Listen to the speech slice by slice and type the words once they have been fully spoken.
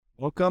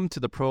Welcome to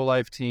the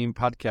ProLife Team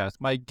podcast.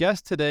 My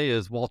guest today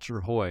is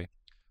Walter Hoye.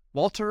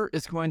 Walter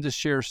is going to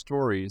share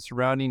stories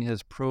surrounding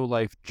his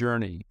pro-life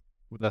journey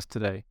with us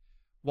today.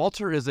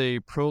 Walter is a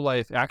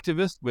pro-life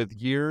activist with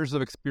years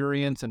of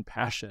experience and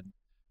passion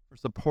for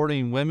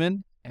supporting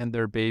women and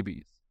their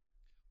babies.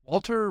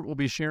 Walter will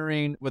be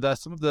sharing with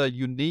us some of the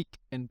unique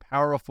and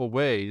powerful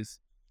ways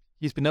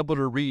he's been able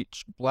to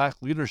reach Black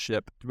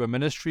leadership through a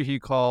ministry he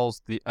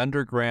calls the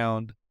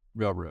Underground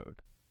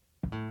Railroad.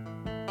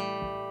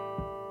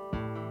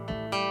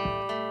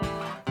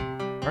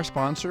 Our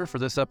sponsor for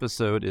this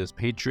episode is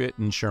Patriot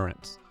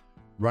Insurance.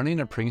 Running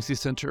a pregnancy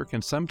center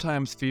can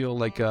sometimes feel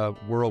like a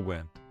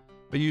whirlwind,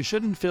 but you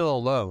shouldn't feel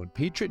alone.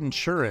 Patriot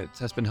Insurance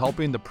has been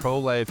helping the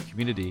pro-life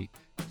community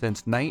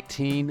since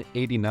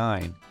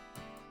 1989.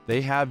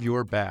 They have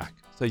your back,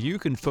 so you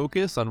can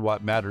focus on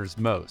what matters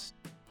most,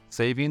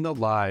 saving the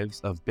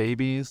lives of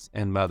babies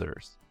and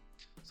mothers.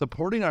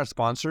 Supporting our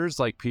sponsors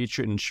like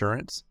Patriot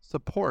Insurance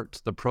supports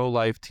the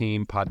Pro-Life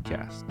Team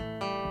podcast.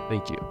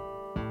 Thank you.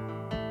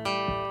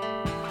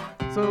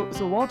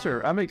 So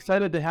Walter, I'm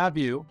excited to have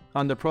you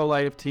on the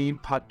Pro-Life Team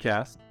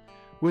podcast.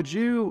 Would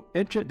you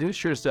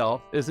introduce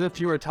yourself as if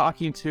you were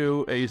talking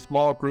to a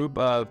small group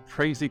of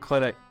crazy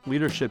clinic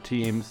leadership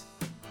teams?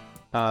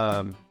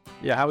 How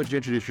would you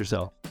introduce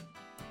yourself?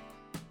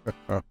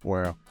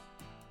 Well,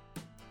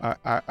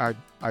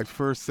 I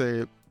first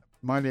say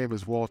my name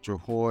is Walter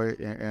Hoye,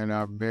 and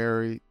I'm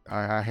married.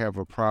 I have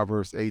a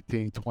Proverbs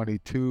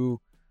 18:22.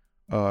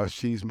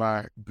 She's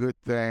my good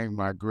thing,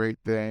 my great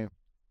thing.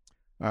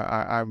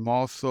 I'm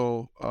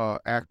also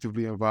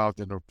actively involved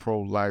in the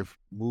pro-life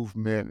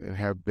movement and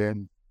have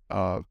been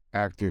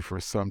active for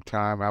some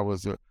time. I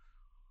was,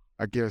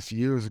 I guess,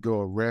 years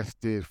ago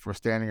arrested for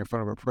standing in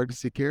front of a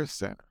pregnancy care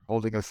center,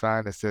 holding a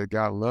sign that said,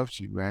 "God loves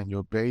you and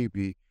your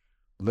baby.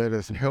 Let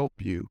us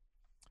help you."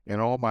 And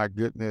oh my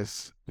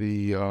goodness,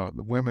 the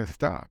women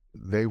stopped.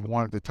 They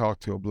wanted to talk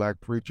to a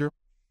Black preacher,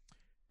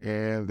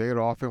 and they'd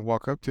often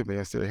walk up to me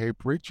and say, "Hey,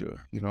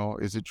 preacher,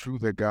 is it true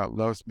that God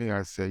loves me?"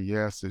 I say,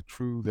 "Yes, it's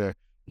true that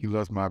He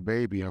loves my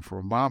baby." And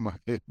for Mama,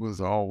 it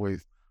was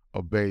always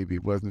a baby.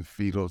 It wasn't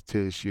fetal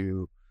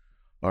tissue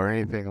or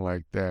anything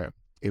like that.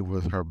 It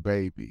was her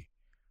baby.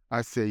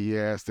 I say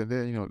yes. And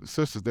then, the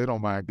sisters, they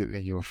don't mind getting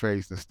in your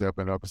face and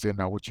stepping up and saying,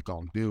 "Now, what you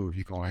gonna do if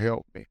you're gonna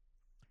help me?"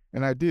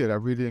 And I did. I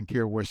really didn't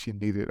care what she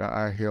needed.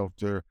 I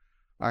helped her.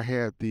 I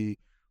had the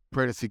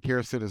pregnancy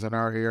care centers in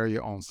our area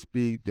on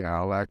speed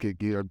dial. I could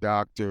get a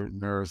doctor,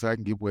 nurse. I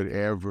can get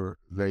whatever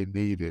they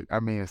needed. I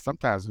mean,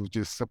 sometimes it was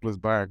just simple as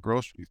buying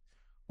groceries.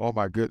 Oh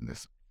my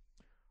goodness.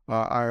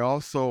 I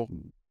also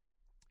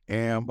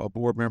am a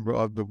board member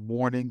of the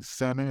Morning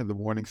Center. The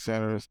Morning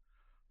Centers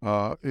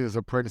is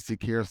a pregnancy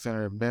care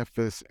center in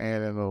Memphis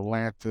and in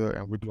Atlanta,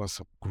 and we're doing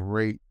some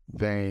great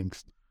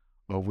things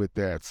with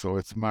that. So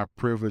it's my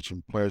privilege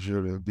and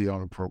pleasure to be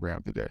on the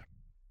program today.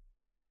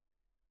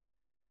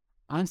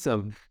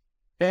 Awesome.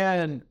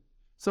 And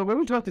so what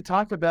would you like to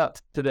talk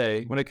about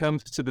today when it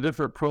comes to the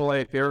different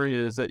pro-life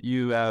areas that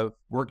you have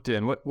worked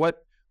in?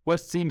 What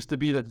seems to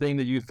be the thing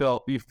that you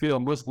feel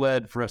most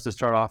led for us to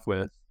start off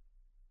with?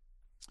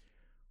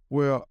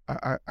 Well,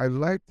 I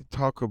like to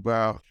talk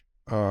about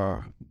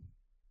a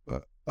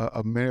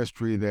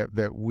ministry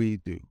that we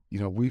do.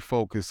 We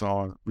focus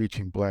on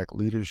reaching Black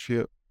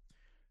leadership.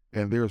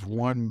 And there's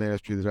one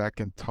ministry that I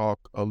can talk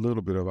a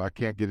little bit of. I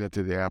can't get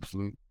into the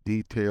absolute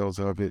details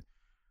of it,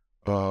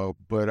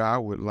 but I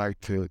would like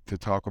to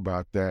talk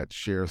about that,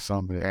 share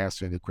some, and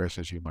answer any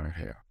questions you might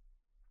have.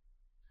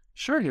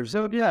 Sure.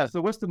 So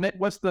what's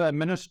the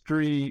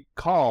ministry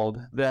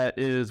called that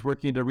is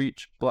working to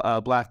reach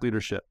Black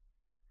leadership?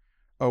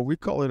 We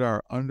call it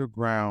our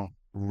Underground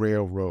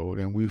Railroad,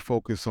 and we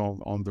focus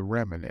on the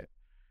remnant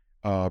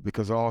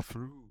because all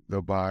through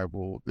the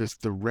Bible, it's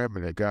the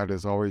remnant. God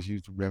has always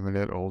used the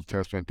remnant, Old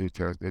Testament, New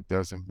Testament. It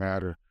doesn't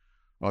matter.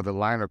 The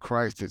line of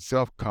Christ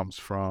itself comes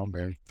from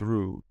and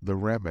through the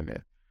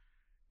remnant.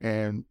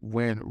 And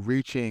when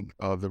reaching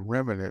the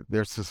remnant,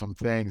 there's some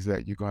things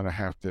that you're going to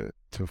have to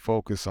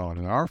focus on.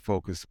 And our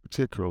focus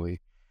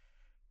particularly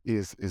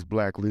is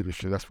Black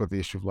leadership. That's what the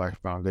Issue of Life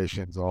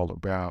Foundation is all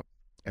about.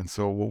 And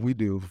so what we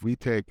do is we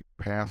take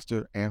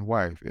pastor and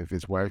wife. If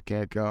his wife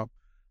can't come,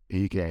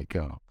 he can't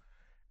come.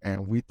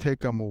 And we take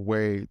them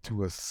away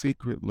to a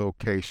secret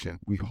location.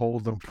 We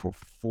hold them for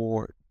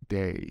 4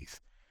 days.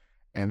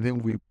 And then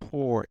we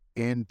pour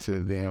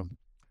into them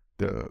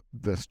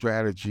the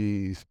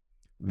strategies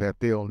that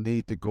they'll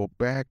need to go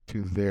back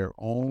to their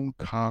own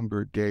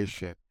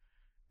congregation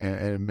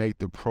and make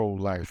the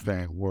pro-life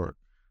thing work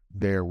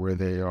there where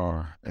they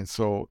are. And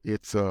so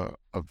it's a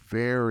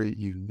very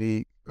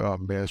unique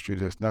ministry.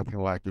 There's nothing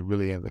like it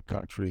really in the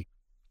country.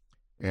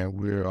 And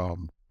we're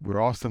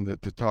awesome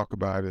to talk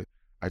about it.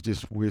 I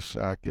just wish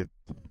I could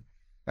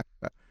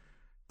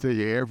tell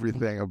you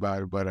everything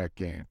about it, but I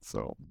can't.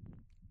 So,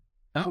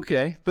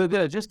 okay, but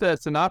just a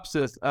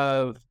synopsis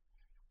of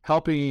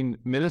helping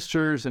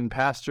ministers and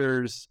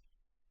pastors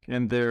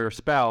and their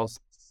spouse,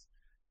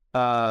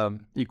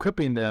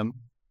 equipping them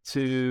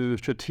to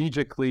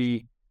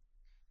strategically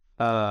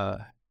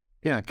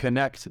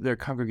connect their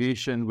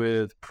congregation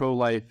with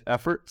pro-life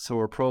efforts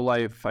or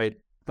pro-life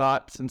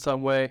thoughts in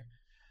some way.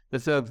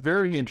 That's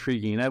very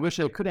intriguing. I wish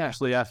I could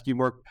actually ask you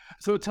more.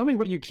 So tell me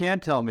what you can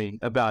tell me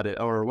about it,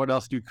 or what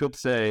else you could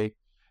say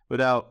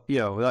without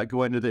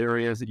going into the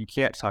areas that you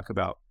can't talk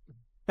about.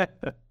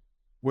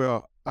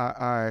 Well,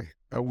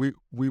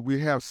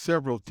 we have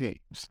several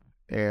teams,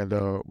 and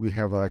we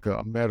have like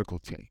a medical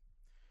team.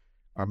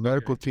 Our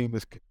medical team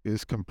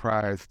is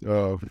comprised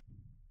of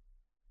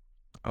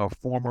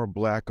former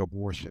Black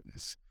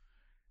abortionists,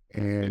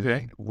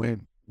 and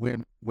when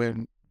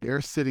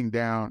they're sitting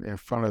down in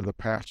front of the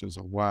pastors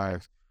and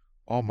wives,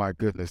 oh my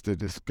goodness, the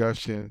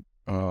discussion.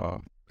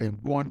 In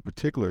one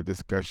particular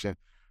discussion,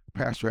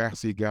 pastor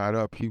actually got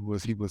up. He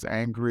was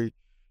angry.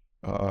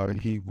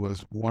 He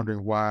was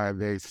wondering why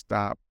they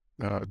stopped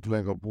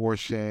doing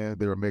abortion.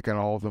 They were making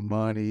all the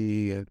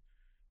money, and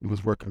it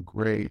was working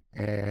great.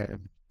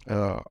 And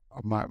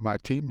my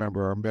team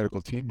member, our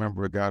medical team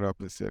member, got up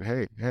and said,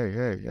 "Hey, hey,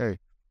 hey, hey!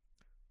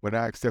 When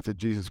I accepted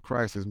Jesus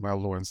Christ as my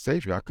Lord and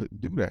Savior, I couldn't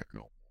do that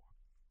no more."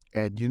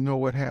 And you know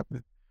what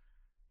happened?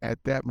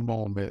 At that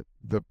moment,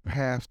 the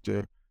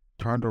pastor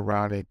turned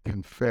around and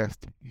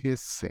confessed his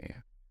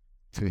sin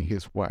to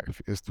his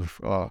wife. It's the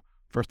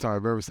first time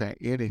I've ever seen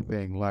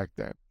anything like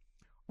that.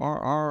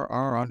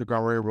 Our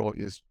Underground Railroad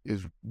is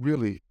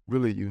really,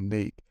 really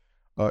unique.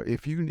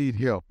 If you need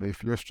help,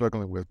 if you're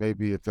struggling with,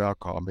 maybe it's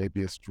alcohol,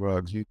 maybe it's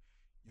drugs, you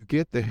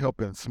get the help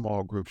in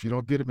small groups. You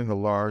don't get them in the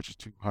large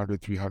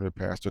 200, 300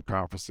 pastor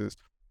conferences.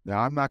 Now,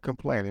 I'm not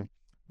complaining.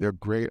 They're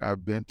great.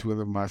 I've been to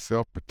them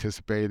myself,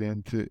 participated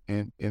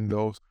in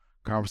those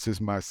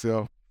conferences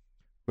myself.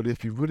 But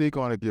if you're really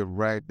going to get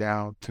right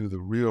down to the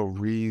real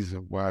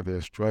reason why they're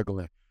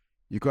struggling,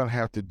 you're going to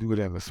have to do it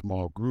in a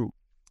small group.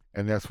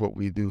 And that's what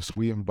we do. So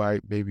we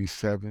invite maybe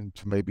 7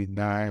 to maybe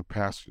 9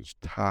 pastors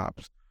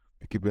tops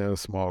to keep it in a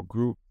small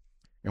group.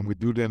 And we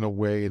do it in a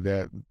way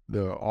that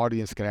the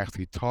audience can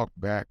actually talk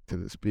back to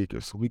the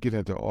speaker. So we get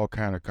into all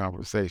kind of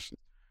conversations.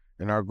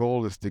 And our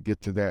goal is to get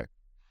to that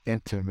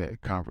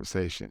intimate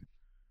conversation.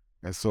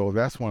 And so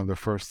that's one of the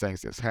first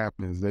things that's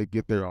happened is they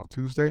get there on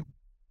Tuesday.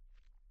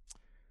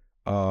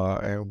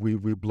 And we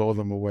blow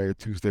them away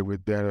Tuesday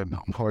with dinner,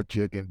 no more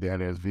chicken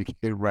dinners. We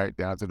get right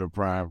down to the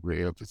prime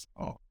ribs.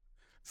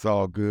 It's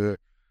all good.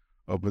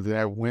 But then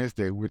that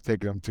Wednesday, we're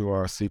taking them to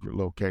our secret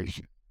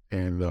location.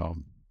 And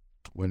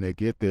when they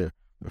get there,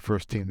 the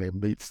first team they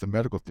meet is the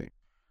medical team.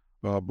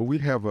 But we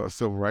have a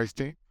civil rights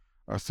team.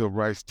 Our civil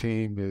rights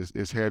team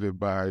is headed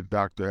by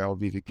Dr.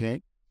 Alveda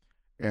King,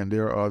 and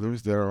there are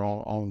others that are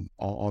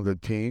on the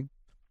team.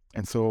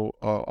 And so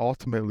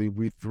ultimately,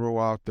 we throw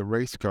out the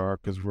race card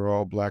because we're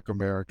all Black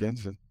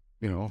Americans, and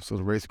so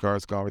the race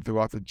card's gone. We throw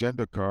out the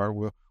gender card.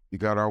 We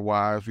got our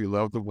wives. We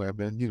love the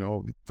women.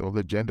 We throw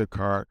the gender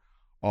card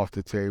off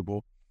the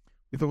table.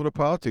 We throw the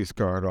politics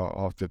card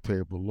off the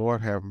table.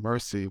 Lord have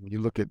mercy. When you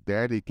look at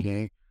Daddy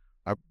King,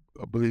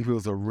 I believe he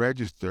was a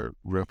registered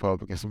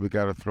Republican, so we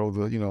got to throw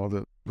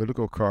the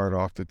political card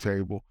off the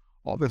table.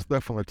 All that's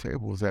left on the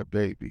table is that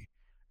baby,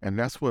 and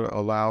that's what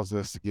allows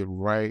us to get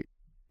right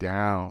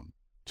down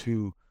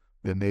to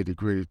the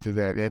nitty-gritty, to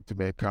that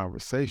intimate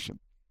conversation.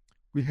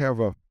 We have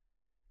an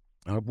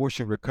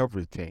abortion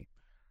recovery team.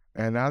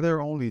 And now there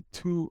are only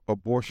 2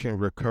 abortion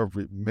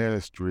recovery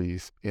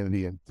ministries in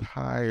the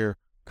entire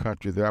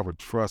country that I would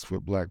trust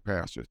with Black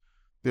pastors.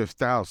 There's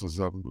thousands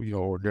of them,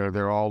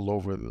 they're all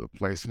over the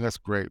place, and that's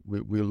great.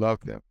 We love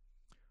them.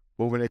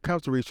 But when it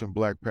comes to reaching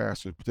Black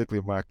pastors,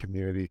 particularly in my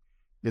community,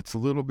 it's a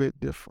little bit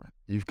different.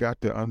 You've got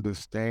to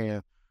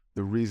understand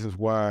the reasons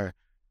why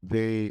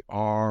they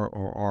are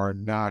or are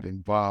not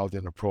involved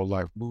in the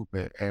pro-life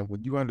movement. And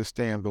when you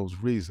understand those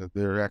reasons,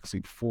 there are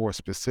actually 4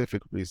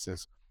 specific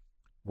reasons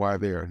why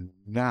they are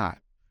not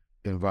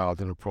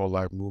involved in the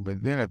pro-life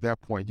movement. Then at that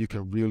point, you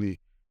can really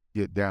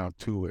get down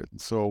to it.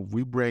 And so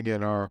we bring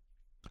in our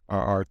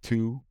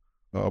 2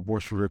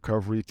 abortion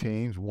recovery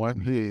teams.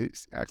 One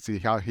is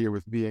actually out here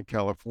with me in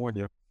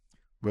California,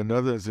 but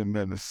another is in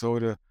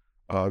Minnesota.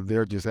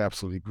 They're just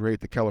absolutely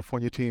great. The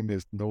California team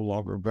is no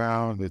longer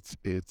bound.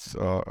 It's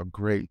a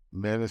great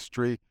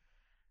ministry.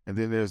 And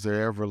then there's the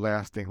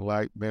Everlasting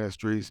Light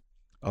Ministries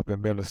up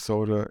in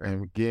Minnesota.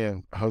 And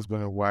again,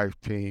 husband and wife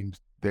teams,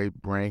 they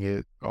bring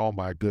it. Oh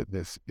my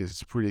goodness,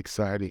 it's pretty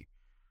exciting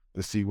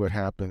to see what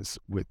happens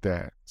with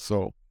that.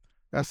 So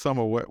that's some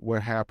of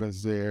what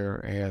happens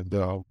there. And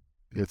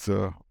it's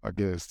I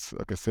guess,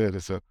 like I said,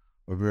 it's a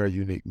very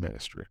unique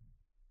ministry.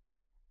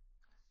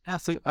 Yeah,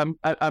 so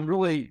I'm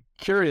really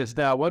curious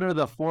now. What are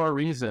the 4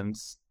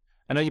 reasons?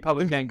 I know you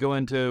probably can't go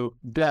into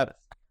depth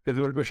because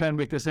we're trying to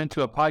make this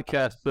into a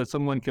podcast that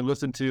someone can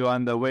listen to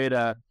on the way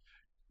to,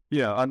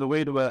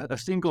 a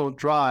single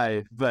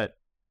drive. But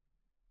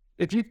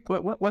if you,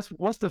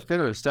 what's the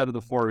fairest out of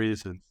the 4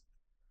 reasons?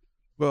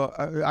 Well,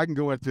 I can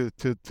go into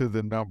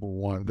the number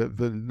one.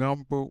 The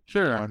number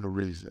one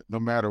reason, no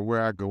matter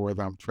where I go,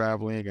 whether I'm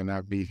traveling and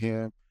I meet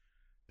him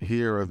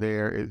here or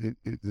there,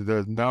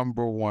 the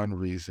number one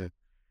reason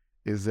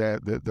is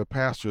that the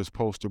pastor is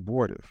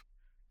post-abortive.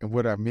 And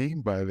what I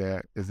mean by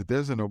that is that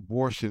there's an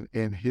abortion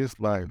in his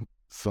life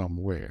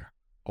somewhere.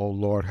 Oh,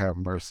 Lord, have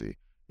mercy.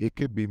 It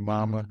could be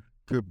mama,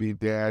 could be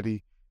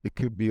daddy, it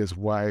could be his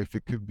wife,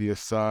 it could be his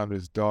son,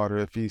 his daughter.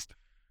 If he's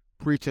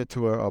preaching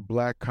to a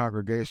black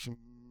congregation,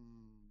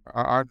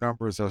 our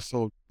numbers are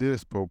so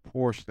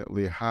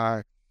disproportionately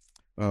high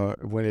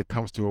when it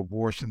comes to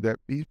abortion that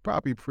he's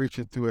probably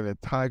preaching to an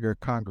entire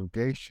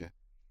congregation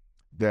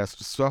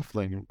that's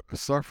suffering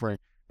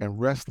and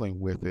wrestling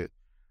with it.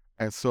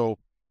 And so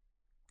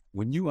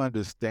when you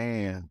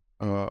understand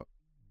the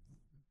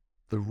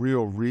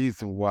real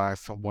reason why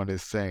someone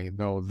is saying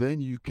no,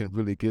 then you can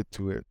really get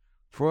to it.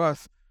 For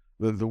us,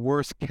 the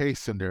worst case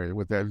scenario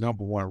with that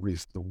number one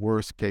reason, the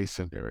worst case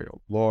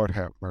scenario, Lord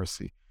have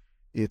mercy.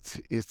 It's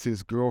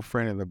his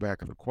girlfriend in the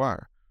back of the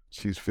choir.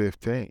 She's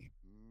 15.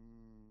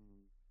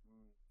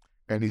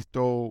 And he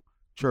stole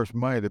church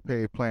money to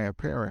pay Planned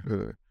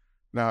Parenthood.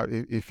 Now,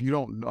 if you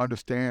don't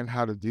understand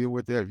how to deal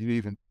with that, if you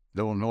even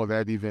don't know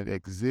that even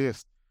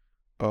exists,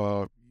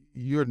 uh,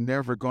 you're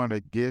never going to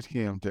get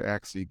him to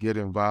actually get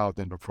involved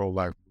in the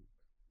pro-life movement.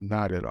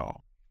 Not at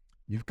all.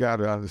 You've got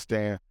to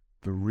understand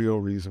the real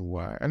reason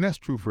why. And that's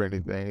true for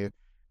anything.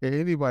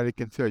 Anybody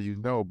can tell you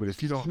no, but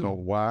if you don't know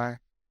why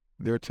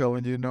they're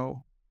telling you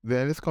no,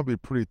 then it's going to be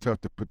pretty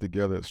tough to put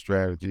together a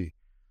strategy,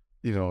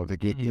 to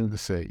get him to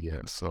say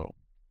yes. So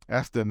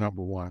that's the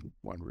number one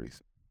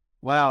reason.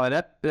 Wow,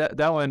 and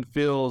that one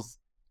feels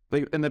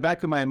like in the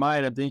back of my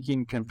mind, I'm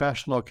thinking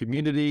confessional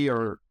community,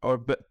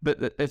 but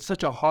it's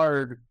such a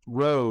hard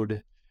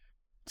road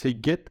to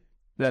get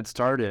that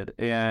started,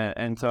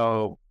 and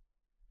so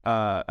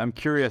I'm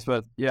curious,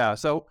 but yeah.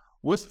 So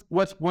what's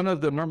one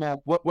of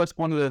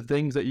the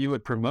things that you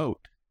would promote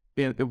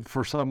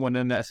for someone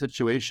in that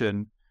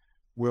situation?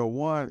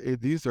 Well,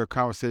 these are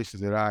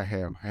conversations that I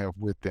have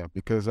with them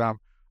because I'm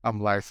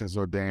licensed,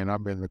 ordained.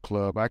 I'm in the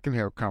club. I can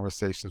have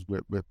conversations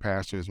with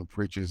pastors and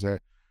preachers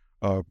that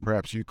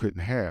perhaps you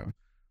couldn't have.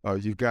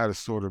 You've got to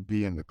sort of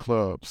be in the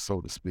club,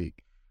 so to speak.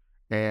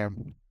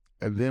 And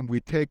then we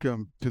take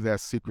them to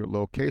that secret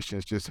location.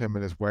 It's just him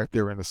and his wife.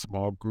 They're in a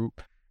small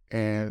group,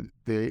 and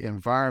the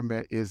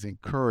environment is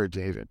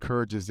encouraging. It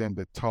encourages them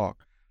to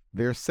talk.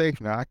 They're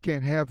safe now. I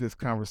can't have this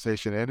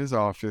conversation in his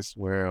office.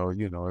 Well,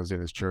 it's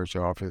in his church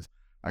office.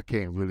 I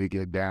can't really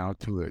get down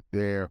to it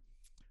there.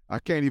 I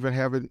can't even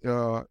have it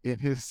in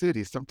his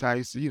city.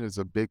 Sometimes, it's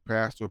a big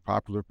pastor, a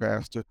popular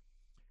pastor,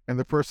 and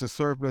the person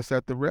serving us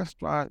at the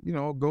restaurant,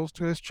 goes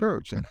to his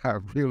church. And I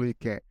really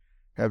can't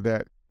have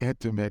that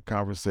intimate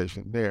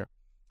conversation there.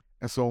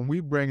 And so when we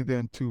bring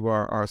them to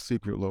our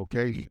secret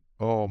location,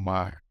 oh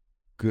my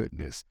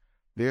goodness,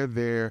 they're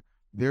there.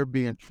 They're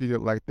being treated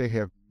like they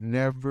have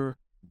never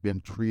been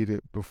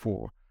treated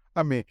before.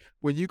 I mean,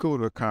 when you go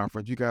to a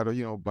conference, you got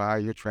to, buy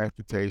your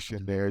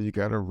transportation there. You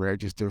got to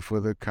register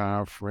for the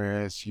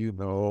conference. You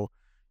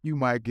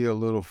might get a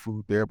little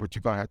food there, but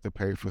you're going to have to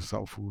pay for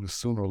some food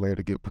sooner or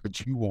later get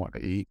what you want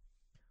to eat.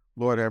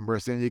 Lord have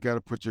mercy. And you got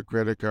to put your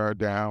credit card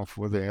down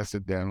for the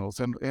incidentals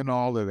and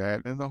all of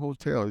that. And the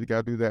hotel, you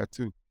got to do that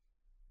too.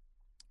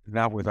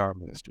 Not with our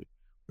ministry.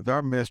 With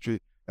our ministry,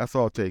 that's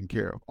all taken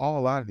care of.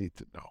 All I need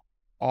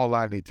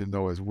to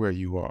know is where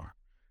you are.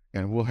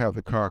 And we'll have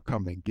the car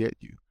come and get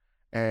you.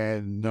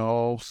 And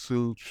no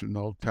suits,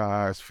 no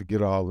ties,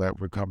 forget all that.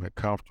 We're coming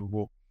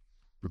comfortable.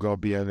 We're going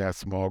to be in that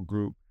small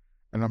group.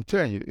 And I'm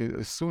telling you,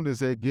 as soon as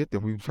they get there,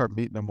 we start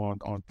meeting them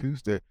on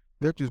Tuesday,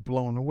 they're just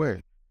blown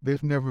away.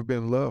 They've never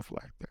been loved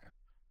like that.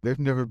 They've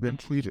never been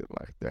treated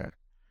like that.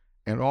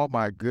 And oh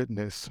my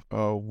goodness,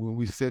 when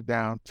we sit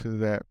down to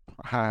that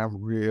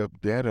prime rib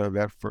dinner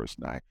that first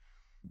night,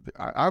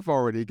 I've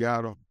already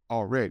got them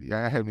already.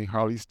 I haven't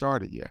hardly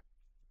started yet.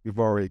 We've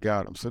already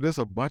got them. So there's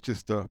a bunch of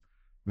stuff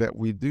that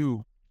we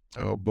do,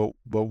 but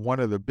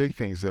one of the big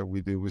things that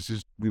we do is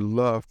just we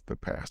love the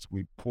pastor.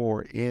 We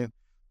pour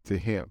into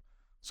him.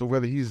 So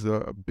whether he's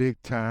a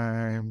big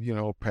time,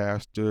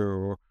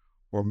 pastor,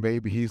 or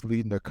maybe he's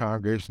leading a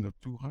congregation of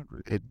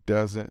 200, it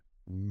doesn't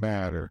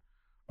matter.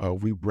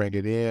 We bring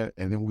it in,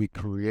 and then we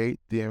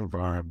create the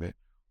environment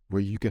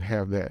where you can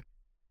have that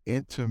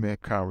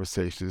intimate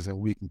conversations, and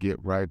we can get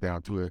right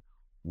down to it.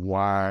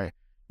 Why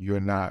you're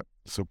not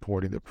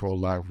supporting the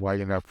pro-life, why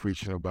you're not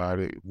preaching about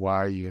it,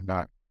 why you're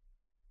not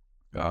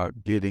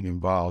getting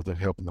involved in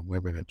helping the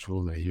women and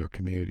children in your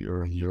community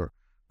or in your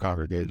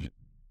congregation.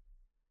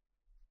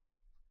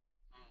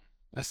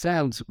 That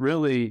sounds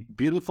really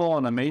beautiful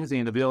and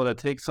amazing to be able to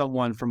take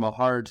someone from a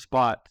hard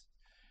spot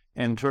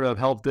and sort of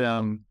help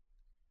them,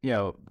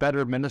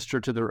 better minister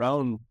to their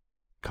own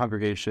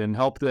congregation,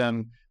 help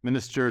them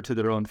minister to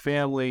their own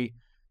family,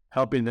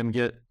 helping them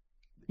get,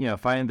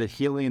 find the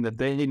healing that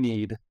they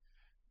need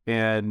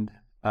and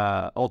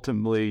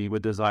ultimately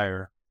would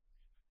desire.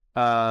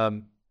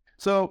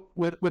 So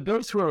with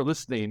those who are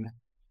listening,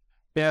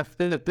 if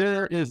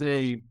there is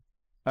a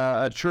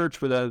church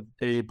with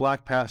a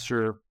black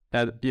pastor,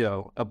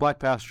 a black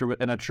pastor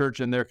in a church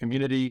in their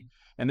community,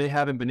 and they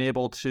haven't been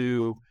able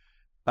to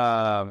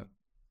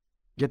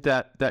get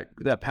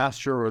that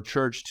pastor or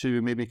church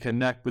to maybe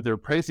connect with their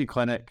pregnancy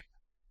clinic,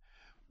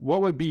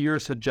 what would be your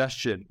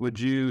suggestion? Would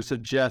you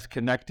suggest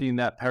connecting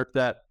that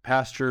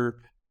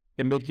pastor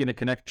and making a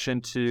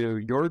connection to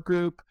your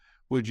group?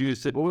 What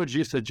would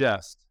you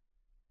suggest?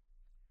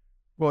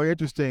 Well,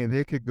 interesting.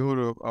 They could go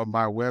to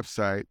my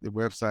website. The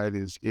website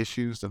is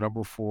issues, the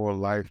number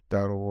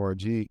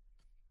 4life.org.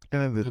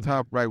 And in the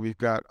top right, we've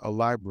got a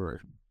library.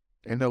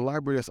 In the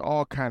library, there's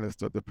all kind of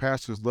stuff. The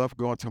pastors love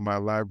going to my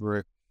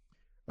library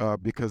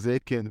because they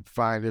can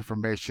find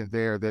information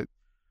there that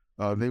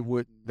they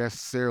wouldn't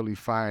necessarily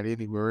find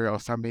anywhere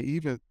else. I mean,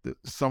 even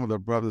some of the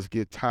brothers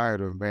get tired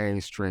of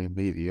mainstream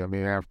media. I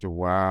mean, after a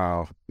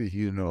while,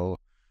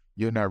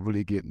 you're not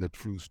really getting the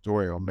true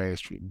story on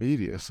mainstream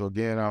media. So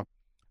again,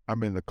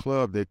 I'm in the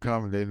club. They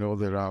come and they know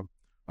that I'm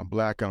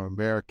Black, I'm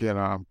American,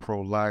 I'm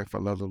pro-life, I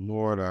love the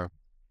Lord, I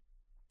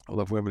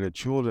love women and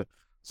children.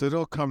 So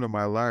they'll come to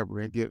my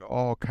library and get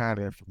all kind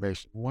of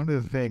information. One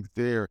of the things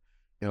there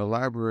in the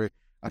library,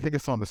 I think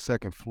it's on the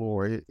second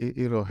floor,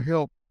 it'll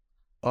help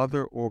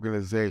other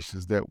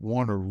organizations that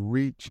want to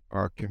reach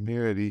our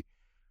community,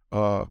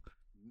 uh,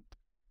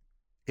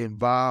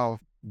 involve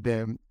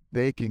them.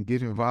 They can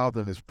get involved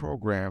in this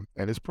program,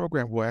 and this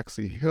program will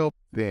actually help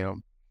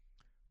them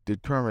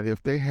determine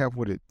if they have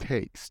what it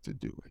takes to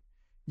do it.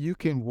 You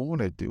can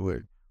want to do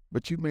it,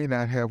 but you may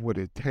not have what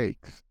it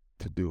takes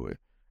to do it.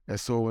 And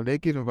so when they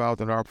get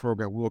involved in our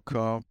program,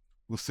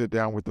 we'll sit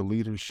down with the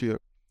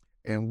leadership,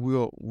 and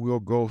we'll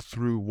go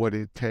through what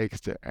it takes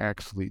to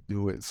actually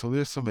do it. So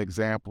there's some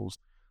examples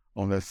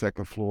on that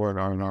second floor and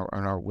on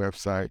our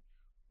website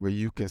where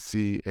you can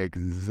see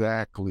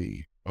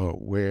exactly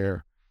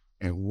where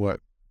and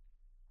what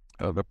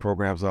the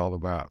program's all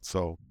about.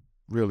 So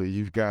really,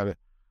 you've got to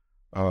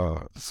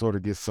sort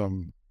of get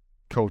some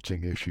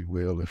coaching, if you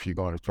will, if you're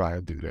going to try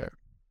and do that.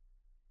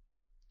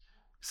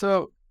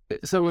 So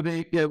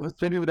maybe with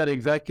that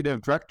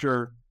executive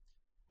director,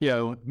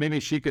 maybe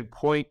she could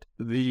point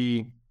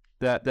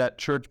that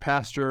church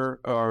pastor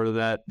or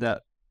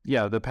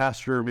the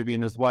pastor maybe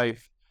and his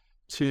wife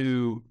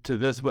to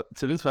this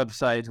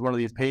website, one of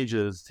these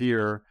pages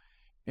here,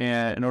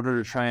 and in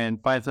order to try and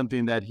find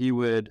something that he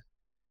would,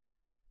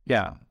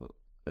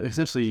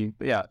 essentially,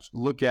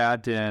 look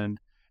at, and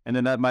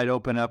then that might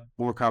open up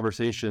more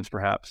conversations,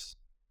 perhaps.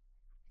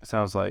 It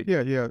sounds like.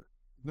 Yeah.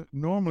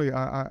 Normally,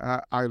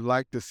 I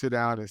like to sit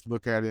down and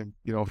look at him,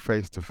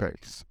 face to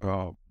face.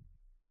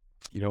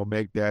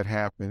 Make that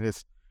happen.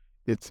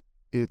 You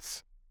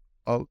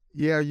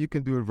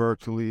can do it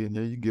virtually, and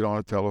you can get on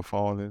a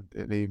telephone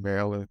and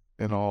email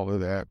and all of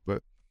that.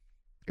 But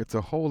it's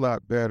a whole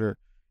lot better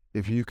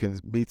if you can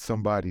meet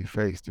somebody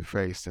face to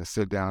face and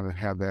sit down and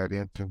have that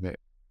intimate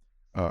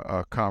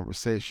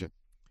conversation.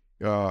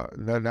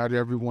 Not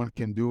everyone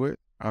can do it.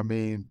 I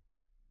mean,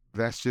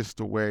 that's just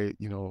the way,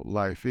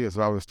 life is.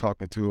 I was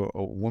talking to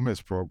a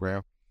women's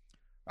program.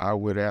 I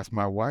would ask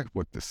my wife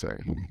what to say.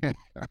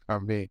 I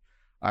mean,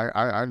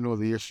 I know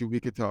the issue. We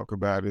could talk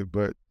about it,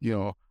 but,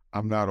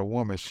 I'm not a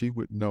woman. She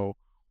would know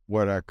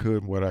what I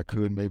could,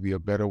 maybe a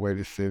better way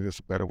to say this,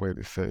 a better way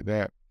to say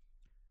that.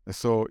 And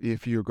so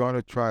if you're going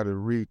to try to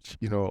reach,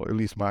 at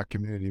least my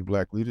community,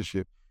 Black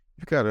leadership,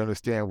 you got to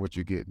understand what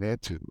you're getting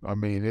into. I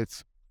mean,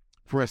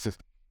 for instance,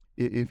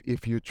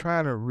 if you're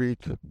trying to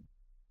reach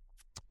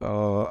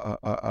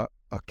a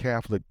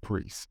Catholic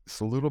priest,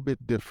 it's a little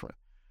bit different.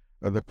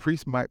 The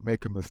priest might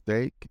make a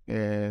mistake,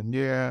 and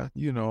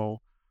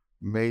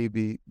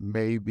maybe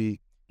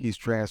he's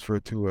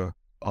transferred to a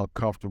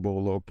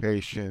uncomfortable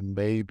location.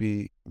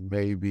 Maybe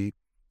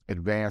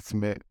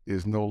advancement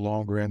is no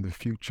longer in the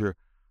future.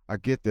 I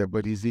get that,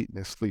 but he's eating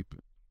and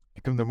sleeping.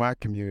 You come to my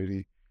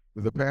community,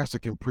 the pastor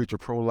can preach a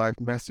pro-life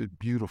message,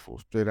 beautiful,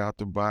 straight out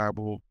the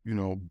Bible,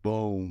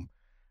 boom.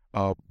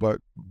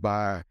 But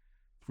by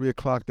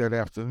 3:00 that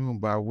afternoon,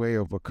 by way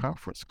of a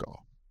conference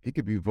call, he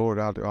could be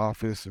voted out of the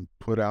office and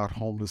put out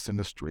homeless in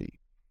the street.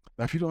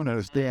 Now, if you don't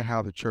understand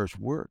how the church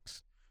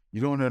works,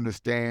 you don't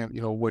understand,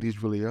 what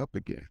he's really up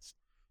against.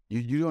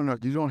 You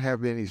don't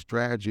have any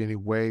strategy, any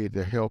way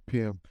to help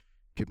him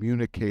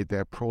communicate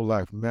that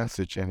pro-life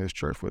message in his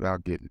church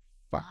without getting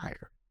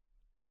fired.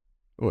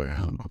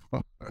 Well,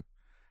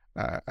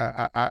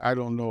 I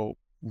don't know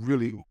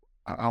really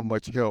how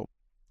much help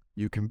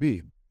you can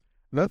be.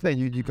 Another thing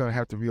you're going to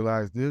have to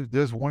realize,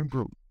 there's one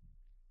group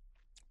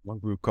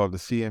called the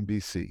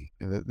CNBC,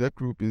 and that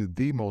group is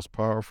the most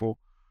powerful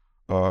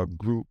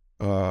group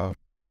for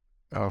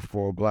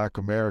Black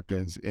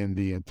Americans in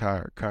the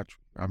entire country.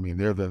 I mean,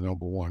 they're the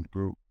number one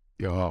group.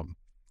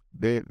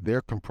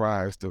 They're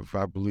comprised of,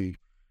 I believe,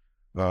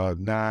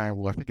 9,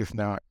 well, I think it's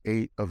now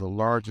 8 of the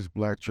largest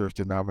Black church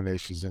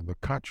denominations in the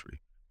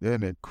country. They're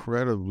an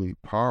incredibly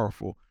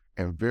powerful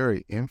and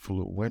very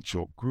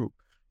influential group.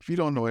 If you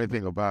don't know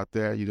anything about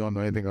that, you don't know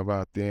anything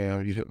about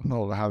them, you don't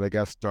know how they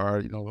got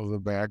started, you don't know the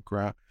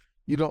background,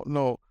 you don't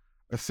know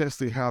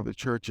essentially how the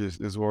church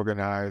is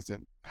organized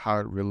and how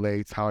it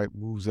relates, how it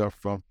moves up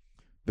from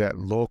that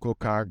local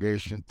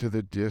congregation to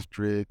the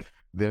district,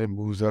 then it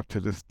moves up to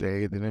the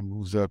state, then it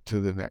moves up to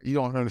you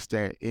don't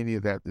understand any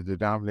of that, the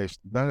denomination,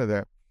 none of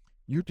that.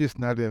 You're just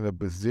not in a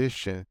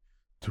position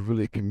to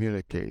really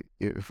communicate.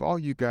 If all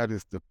you got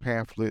is the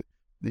pamphlet,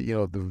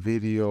 the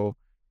video,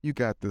 you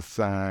got the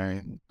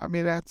sign, I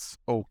mean, that's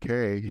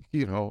okay,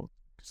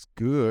 it's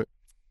good.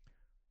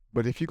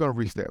 But if you're going to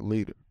reach that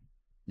leader,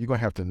 you're going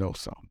to have to know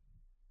something.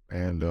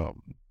 And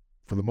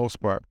for the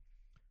most part,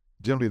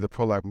 generally the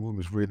pro-life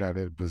movement is really not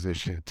in a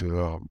position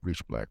to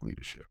reach Black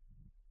leadership.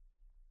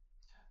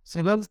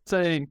 So let's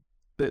say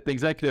that the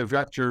executive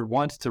director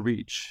wants to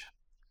reach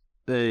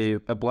a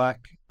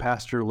Black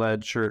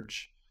pastor-led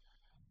church.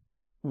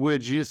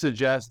 Would you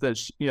suggest that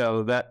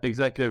that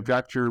executive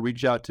director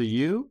reach out to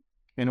you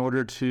in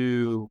order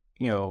to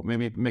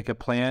maybe make a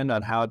plan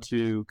on how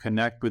to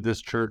connect with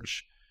this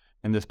church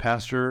and this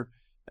pastor?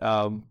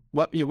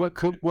 What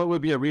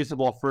would be a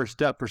reasonable first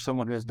step for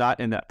someone who's not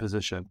in that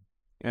position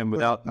and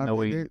without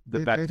knowing the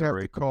backstory? They'd have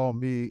to call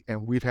me,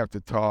 and we'd have to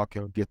talk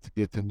and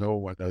get to know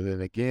one another.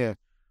 And again,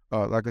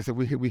 like I said,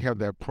 we have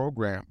that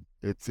program.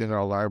 It's in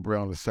our library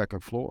on the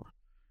second floor.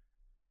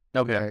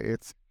 Okay.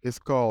 It's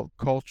called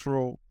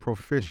Cultural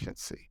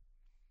Proficiency,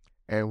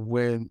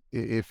 and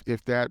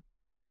if that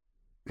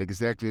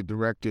executive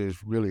director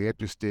is really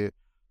interested,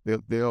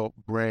 they'll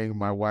bring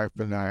my wife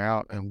and I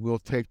out, and we'll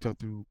take them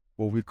through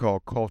what we call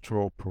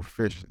cultural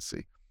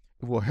proficiency.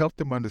 It will help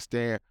them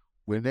understand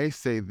when they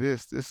say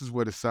this is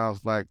what it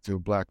sounds like to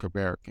Black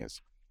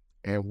Americans,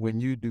 and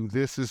when you do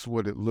this is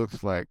what it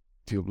looks like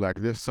to Black.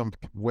 There's some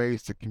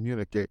ways to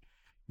communicate.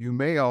 You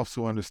may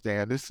also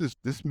understand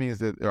this means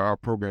that our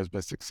program has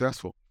been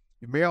successful.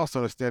 You may also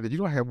understand that you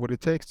don't have what it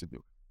takes to do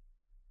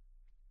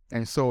it.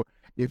 And so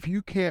if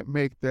you can't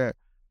make that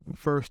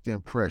first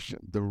impression,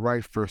 the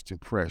right first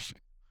impression,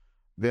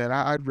 then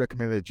I'd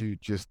recommend that you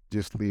just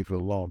leave it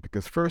alone,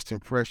 because first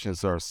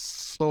impressions are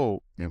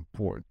so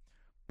important.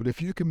 But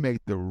if you can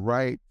make the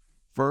right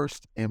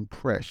first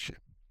impression,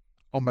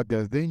 oh my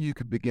goodness, then you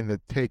can begin to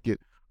take it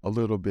a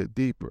little bit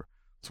deeper.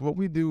 So what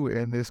we do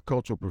in this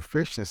cultural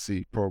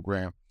proficiency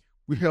program,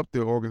 we help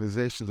the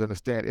organizations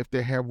understand if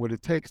they have what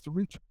it takes to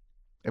reach them.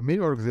 And many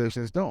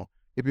organizations don't.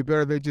 It'd be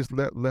better they just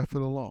left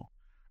it alone.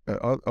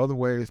 Other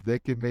ways, they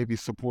can maybe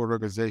support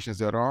organizations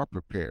that are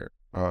prepared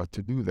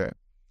to do that.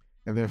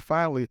 And then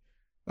finally,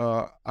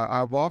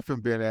 I've often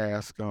been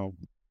asked, how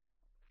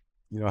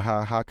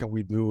can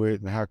we do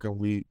it, and how can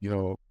we,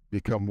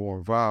 become more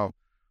involved?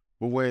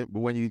 But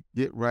when you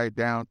get right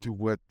down to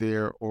what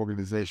their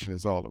organization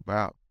is all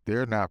about,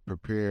 they're not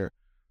prepared.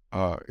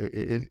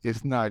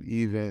 It's not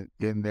even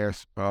in their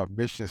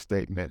mission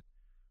statement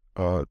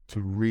to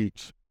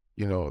reach,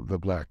 the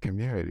Black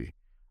community.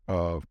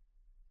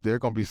 There are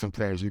going to be some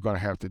things you're going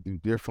to have to do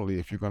differently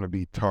if you're going to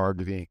be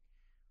targeting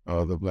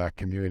the Black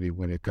community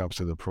when it comes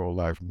to the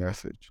pro-life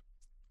message.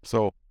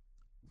 So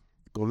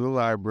go to the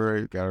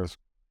library, got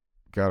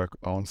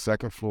on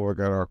second floor,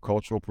 got our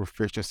cultural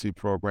proficiency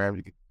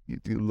program. You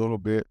do a little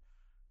bit,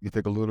 you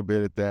take a little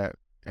bit at that,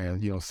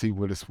 and see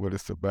what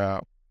it's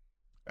about.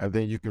 And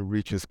then you can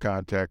reach us,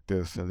 contact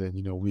us, and then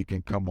we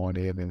can come on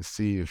in and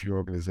see if your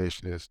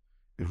organization is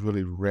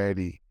really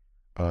ready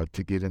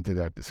to get into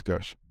that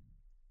discussion.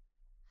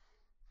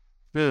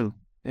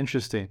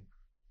 Interesting.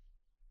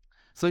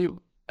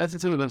 So that's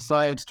sort of a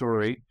side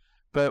story,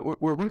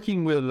 but we're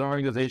working with an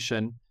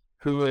organization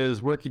who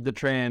is working to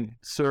try and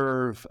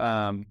serve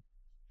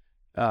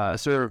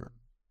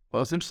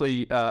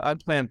essentially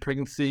unplanned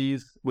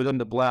pregnancies within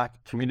the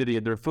Black community,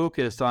 and they're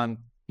focused on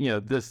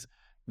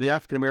the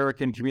African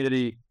American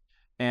community,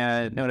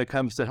 and when it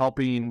comes to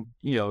helping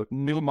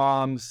new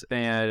moms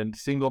and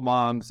single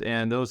moms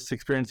and those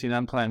experiencing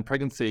unplanned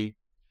pregnancy.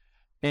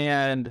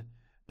 And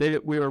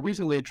we were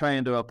recently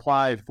trying to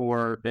apply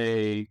for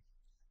an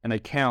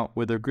account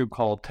with a group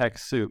called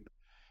TechSoup,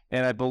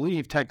 and I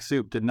believe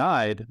TechSoup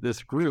denied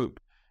this group,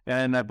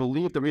 and I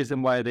believe the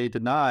reason why they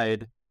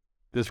denied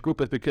this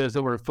group is because they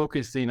were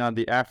focusing on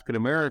the African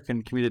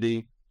American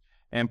community,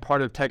 and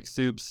part of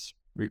TechSoup's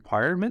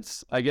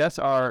requirements, I guess,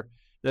 are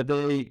that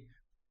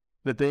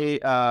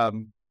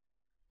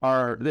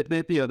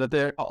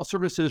their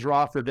services are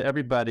offered to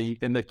everybody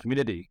in the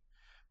community.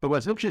 But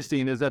what's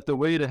interesting is that the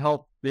way to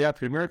help the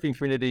African American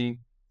community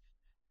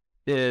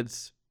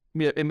it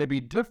may be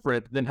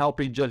different than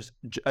helping just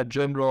a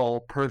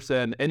general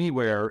person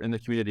anywhere in the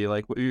community,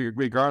 like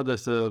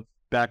regardless of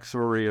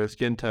backstory or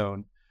skin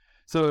tone.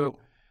 So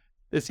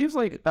it seems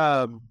like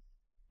I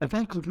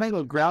think we kind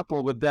of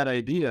grapple with that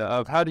idea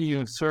of how do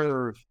you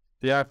serve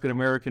the African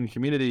American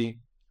community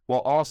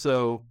while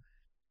also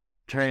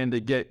trying to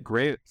get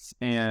grants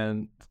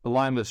and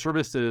align with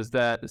services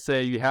that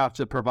say you have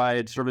to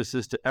provide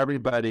services to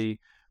everybody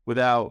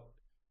without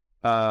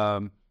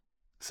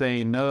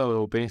saying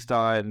no based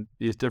on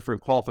these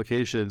different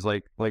qualifications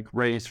like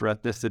race or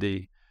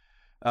ethnicity.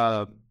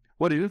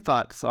 What are your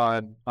thoughts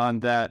on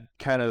that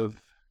kind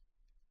of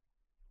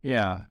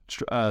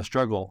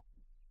struggle?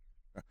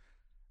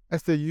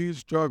 That's a huge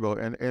struggle,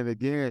 and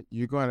again,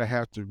 you're going to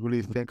have to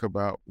really think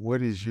about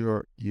what is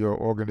your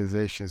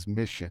organization's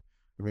mission.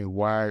 I mean,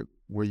 why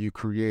were you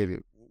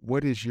created?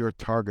 What is your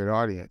target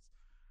audience?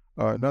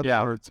 In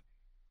other words,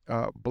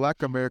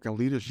 Black American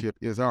leadership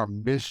is our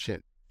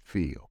mission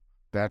field.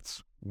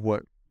 That's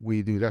what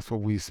we do. That's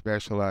what we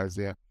specialize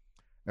in.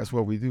 That's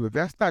what we do. If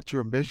that's not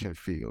your mission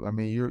field, I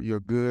mean, you're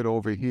good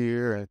over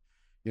here, and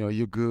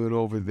you're good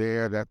over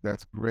there.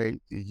 That's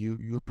great.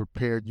 You're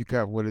prepared. You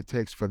got what it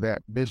takes for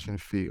that mission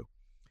field.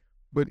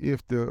 But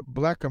if the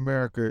Black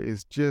America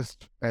is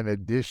just an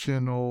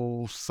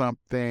additional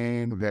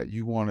something that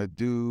you want to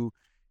do,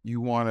 you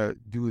want to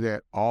do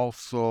that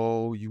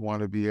also, you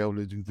want to be able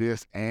to do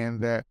this and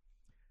that,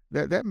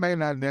 that may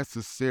not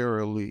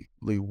necessarily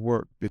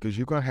work, because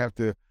you're going to have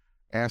to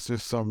answer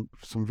some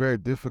very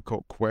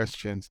difficult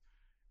questions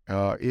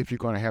if you're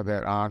going to have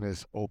that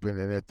honest, open,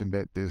 and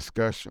intimate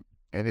discussion.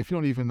 And if you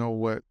don't even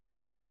know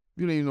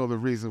the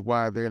reasons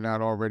why they're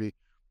not already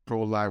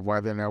pro-life, why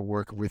they're not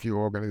working with your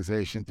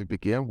organization to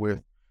begin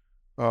with,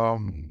 I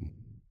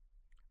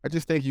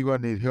just think you're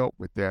going to need help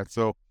with that.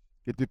 So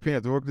it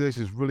depends. The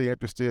organization is really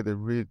interested. They're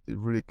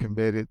really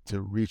committed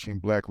to reaching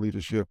Black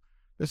leadership.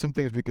 There's some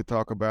things we could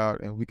talk about,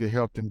 and we could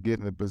help them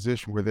get in a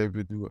position where they'd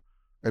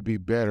be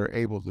better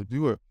able to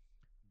do it.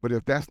 But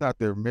if that's not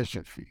their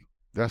mission field,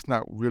 that's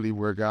not really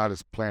where God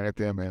has planted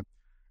them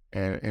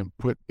and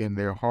put in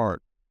their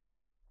heart,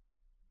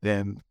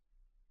 then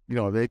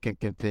they can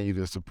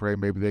continue to pray.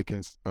 Maybe they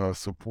can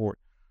support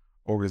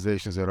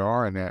organizations that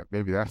are in that.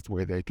 Maybe that's the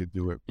way they could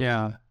do it.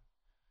 Yeah.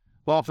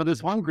 Well, for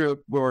this one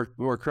group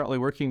we're currently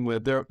working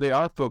with, they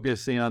are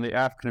focusing on the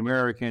African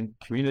American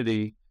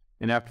community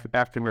and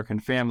African American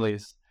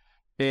families,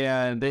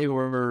 and they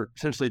were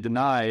essentially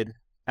denied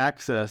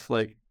access,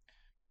 like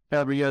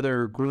every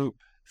other group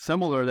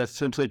similar that's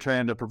essentially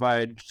trying to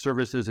provide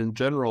services in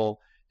general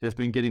has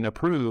been getting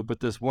approved. But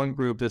this one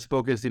group that's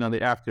focusing on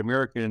the African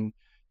American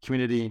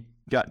community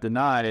got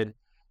denied,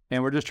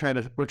 and we're trying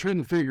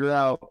to figure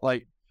out,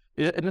 like,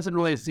 it doesn't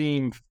really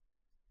seem,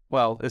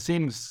 well, it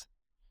seems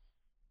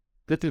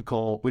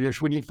difficult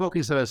when you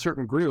focus on a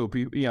certain group,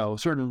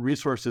 certain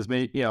resources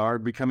are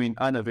becoming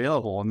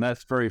unavailable, and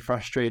that's very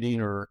frustrating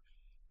or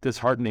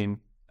disheartening,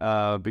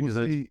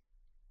 because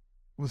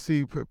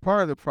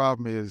part of the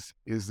problem is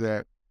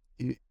that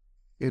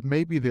it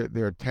may be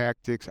their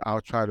tactics.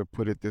 I'll try to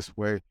put it this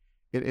way.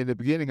 In the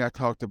beginning, I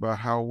talked about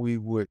how we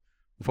would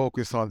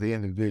focus on the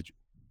individual.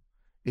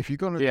 If you're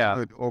going to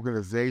do it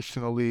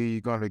organizationally,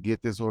 you're going to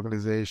get this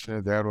organization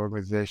or that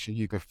organization,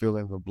 you can fill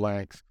in the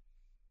blanks.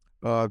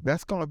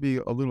 That's going to be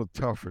a little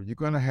tougher. You're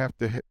going to have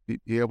to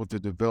be able to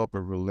develop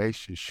a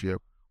relationship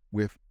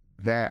with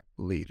that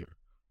leader,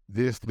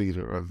 this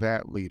leader, or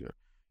that leader.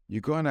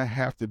 You're going to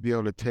have to be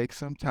able to take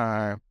some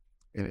time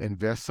and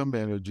invest some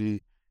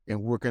energy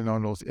in working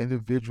on those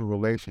individual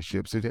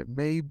relationships. And it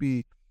may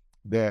be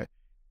that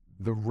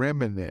the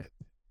remnant,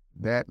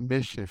 that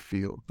mission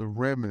field, the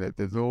remnant,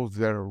 that those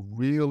that are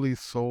really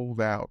sold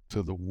out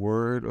to the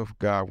Word of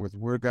God, where the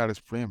Word of God is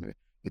preeminent.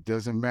 It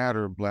doesn't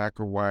matter black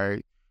or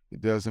white.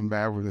 It doesn't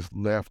matter whether it's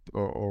left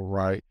or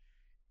right.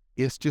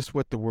 It's just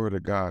what the Word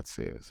of God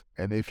says.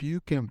 And if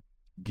you can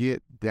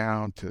get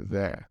down to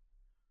that,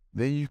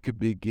 then you can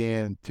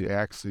begin to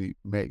actually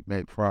make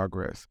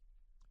progress.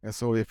 And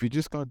so if you're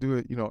just going to do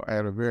it,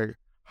 at a very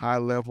high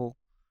level,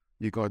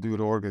 you're going to do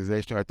the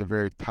organization at the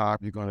very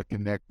top. You're going to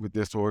connect with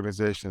this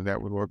organization and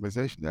that with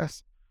organization.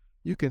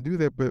 You can do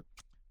that, but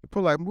the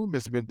pro-life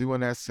movement's been doing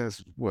that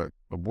since what?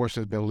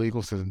 Abortion has been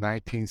legal since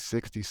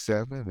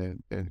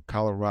 1967 in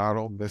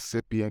Colorado,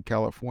 Mississippi, and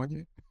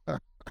California. I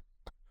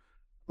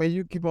mean,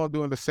 you keep on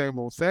doing the same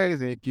old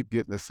things and you keep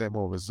getting the same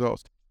old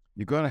results.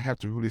 You're going to have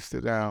to really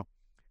sit down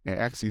and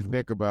actually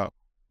think about,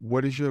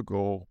 what is your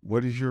goal?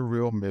 What is your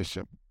real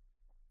mission?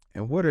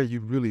 And what are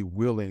you really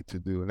willing to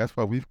do? And that's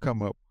why we've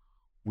come up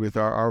with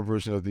our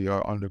version of the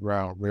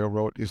Underground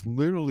Railroad. Is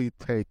literally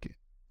taken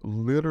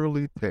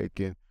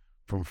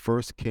from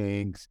 1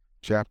 Kings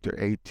chapter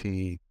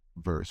 18,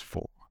 verse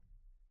 4.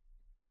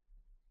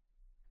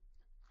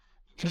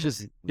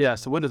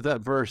 So what does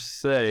that verse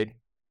say?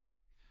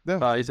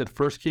 You said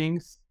 1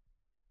 Kings?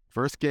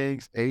 1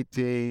 Kings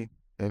 18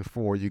 and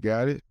 4. You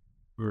got it?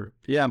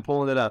 Yeah, I'm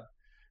pulling it up.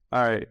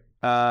 All right.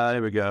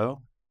 There we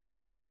go.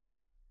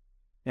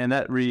 And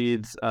that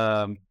reads,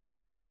 while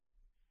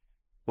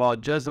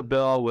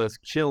Jezebel was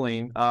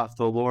killing off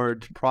the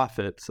Lord's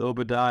prophets,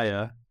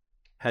 Obadiah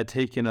had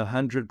taken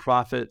 100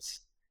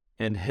 prophets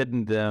and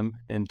hidden them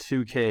in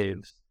 2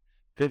 caves,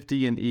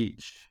 50 in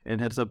each,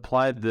 and had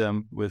supplied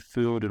them with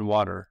food and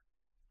water.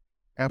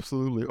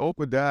 Absolutely.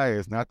 Obadiah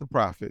is not the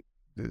prophet.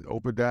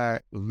 Obadiah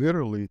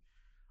literally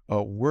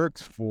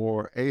works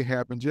for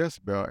Ahab and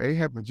Jezebel.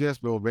 Ahab and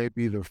Jezebel may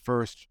be the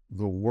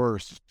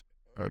worst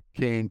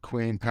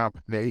king-queen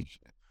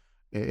combination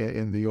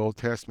in the Old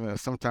Testament.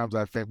 Sometimes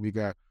I think we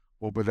got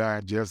Obadiah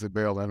and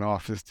Jezebel in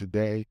office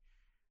today,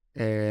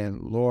 and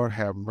Lord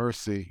have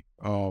mercy.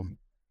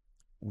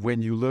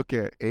 When you look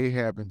at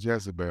Ahab and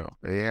Jezebel,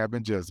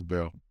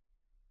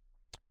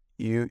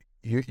 you're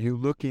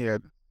looking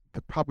at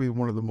probably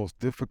one of the most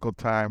difficult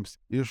times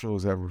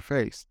Israel's ever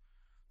faced.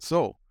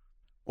 So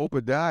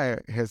Obadiah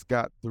has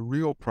got the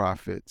real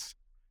prophets.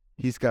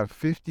 He's got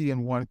 50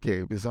 in one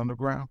cave, his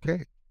underground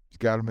cave. He's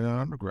got them in an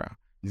underground.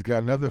 He's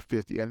got another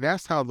 50. And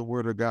that's how the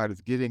Word of God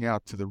is getting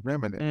out to the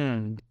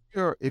remnant.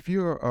 if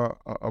you're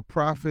a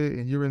prophet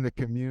and you're in the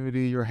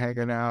community, you're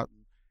hanging out,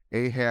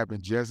 Ahab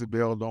and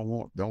Jezebel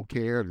don't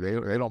care.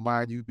 They don't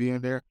mind you being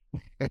there.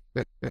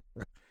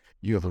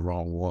 You're the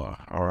wrong one.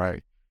 All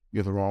right,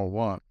 you're the wrong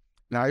one.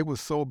 Now it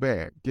was so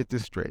bad. Get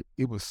this straight.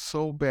 It was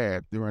so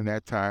bad during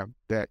that time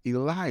that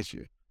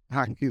Elijah,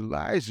 now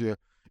Elijah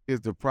is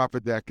the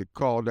prophet that could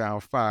call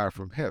down fire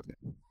from heaven.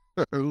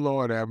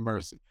 Lord have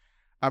mercy.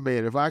 I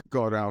mean, if I could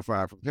call down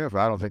fire from heaven,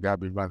 I don't think I'd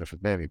be running from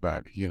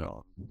anybody.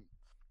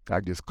 I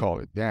just call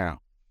it down.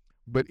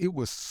 But it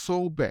was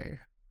so bad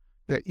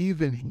that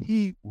even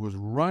he was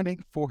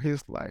running for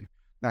his life.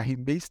 Now he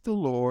meets the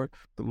Lord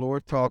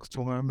talks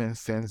to him and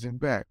sends him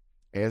back.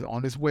 As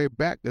on his way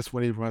back, that's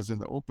when he runs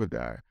into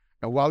Obadiah.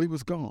 And while he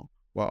was gone,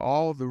 while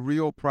all the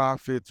real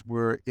prophets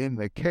were in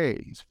the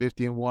caves,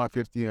 50 and one,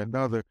 50 and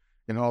another,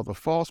 and all the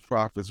false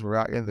prophets were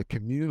out in the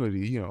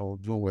community,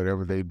 doing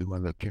whatever they do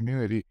in the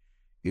community,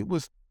 it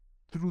was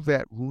through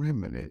that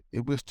remnant,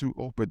 it was through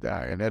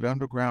Obadiah and that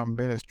underground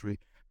ministry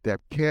that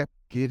kept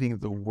getting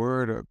the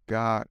word of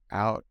God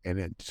out and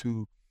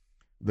into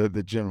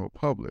the general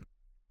public.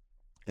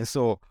 And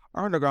so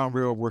our underground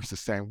railroad works the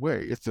same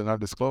way. It's an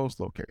undisclosed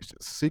location,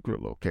 a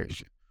secret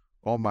location.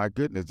 Oh my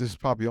goodness, this is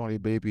probably only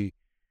maybe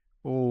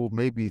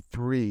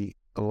three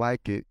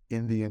like it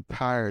in the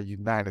entire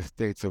United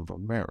States of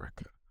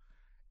America.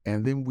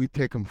 And then we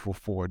take them for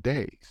 4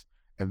 days.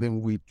 And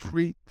then we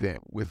treat them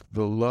with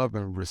the love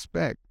and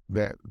respect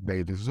that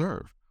they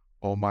deserve.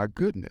 Oh my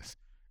goodness.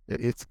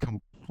 It's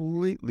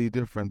completely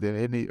different than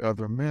any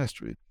other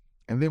ministry.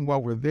 And then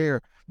while we're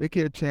there, they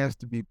get a chance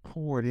to be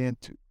poured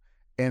into.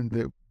 And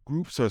the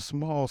groups are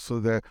small so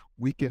that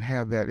we can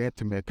have that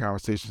intimate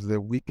conversation, so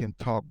that we can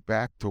talk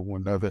back to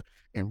one another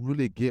and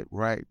really get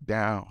right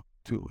down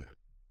to it.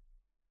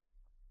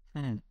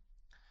 And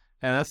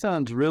that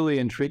sounds really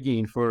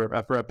intriguing for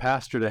a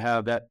pastor to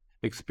have that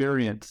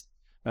experience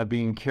of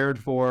being cared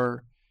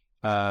for,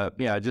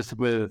 just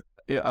with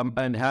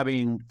and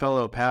having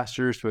fellow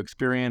pastors to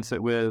experience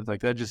it with.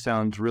 Like, that just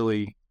sounds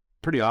really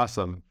pretty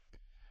awesome.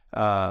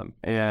 And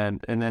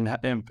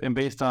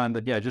based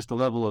on just the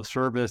level of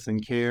service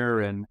and care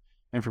and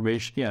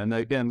information,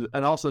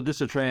 and also just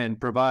to try and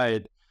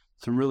provide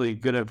some really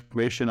good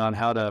information on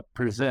how to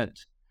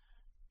present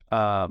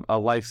a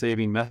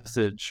life-saving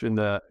message in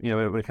the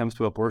when it comes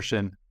to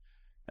abortion.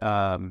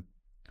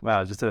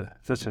 Wow, just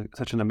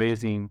such an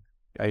amazing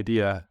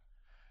idea.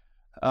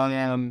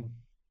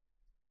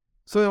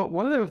 So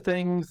one of the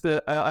things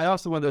that I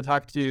also wanted to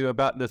talk to you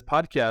about in this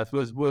podcast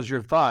was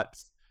your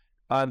thoughts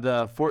on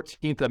the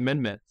 14th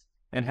Amendment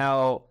and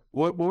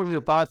what were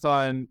your thoughts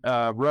on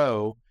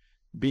Roe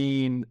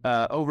being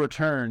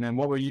overturned, and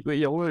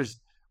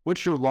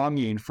what's your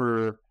longing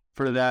for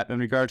that in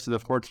regards to the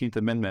 14th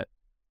Amendment?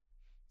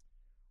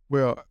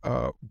 Well,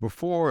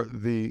 before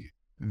the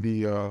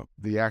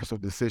actual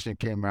decision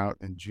came out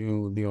in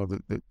June,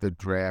 the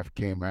draft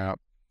came out.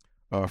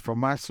 From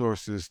my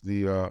sources,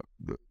 the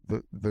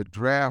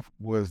draft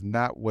was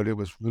not what it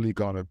was really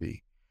going to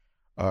be.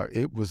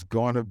 It was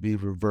going to be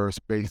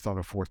reversed based on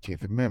the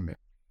 14th Amendment.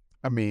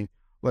 I mean,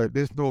 like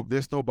there's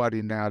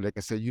nobody now that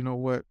can say, you know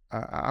what,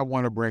 I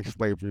want to bring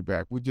slavery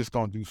back. We're just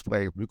going to do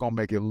slavery. We're going to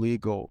make it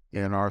legal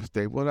in our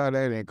state. Well, that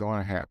ain't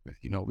going to happen.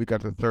 We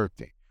got the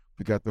 13th,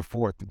 we got the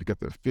 14th, we got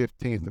the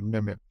 15th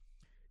Amendment.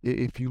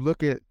 If you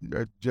look at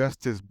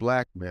Justice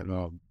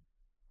Blackmun,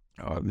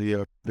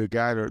 the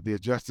guy, the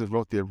justice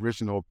wrote the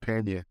original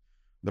opinion,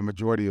 the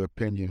majority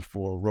opinion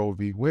for Roe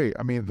v. Wade.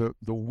 I mean,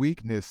 the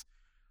weakness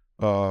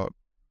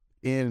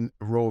in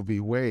Roe v.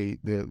 Wade,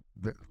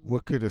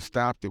 what could have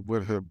stopped it,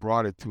 what have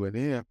brought it to an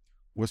end,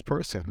 was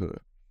personhood,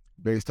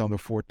 based on the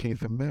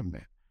 14th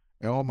Amendment.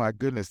 And oh my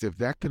goodness, if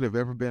that could have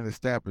ever been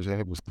established, and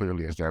it was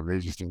clearly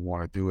established, they just didn't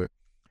want to do it.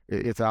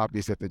 It's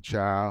obvious that the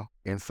child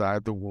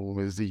inside the womb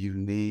is a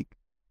unique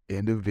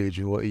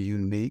individual, a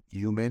unique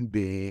human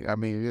being. I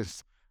mean,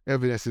 this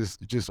evidence is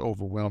just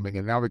overwhelming.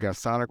 And now we got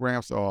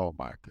sonograms. Oh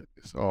my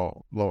goodness.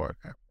 Oh Lord,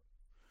 have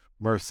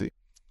mercy.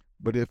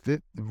 But if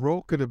the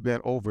Roe could have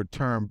been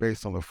overturned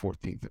based on the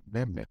 14th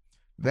Amendment,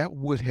 that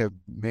would have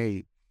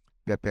made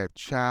that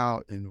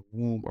child in the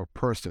womb a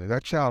person. And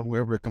that child,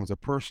 wherever it becomes a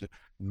person,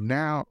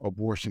 now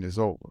abortion is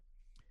over.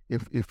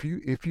 If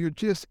you're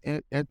just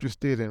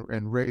interested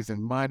in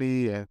raising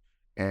money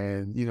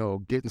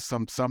and getting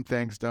some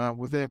things done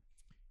with it,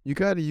 you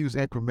got to use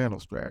incremental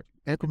strategy.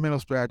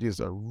 Incremental strategies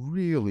are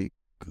really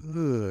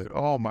good.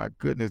 Oh my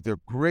goodness, they're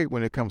great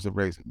when it comes to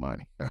raising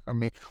money. I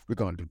mean, we're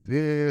going to do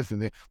this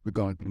and then we're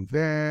going to do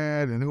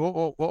that, and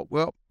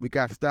well, we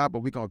got to stop, but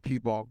we're going to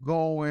keep on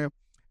going.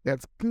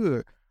 That's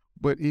good.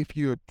 But if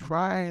you're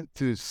trying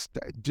to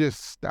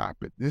just stop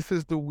it, this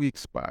is the weak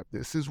spot.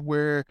 This is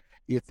where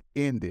it's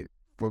ended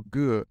for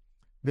good.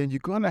 Then you're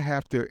going to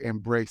have to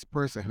embrace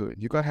personhood.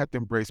 You're going to have to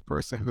embrace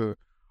personhood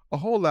a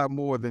whole lot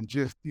more than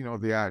just,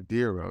 the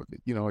idea of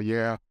it.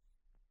 Yeah,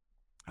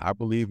 I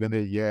believe in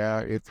it. Yeah,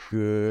 it's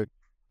good.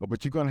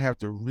 But you're going to have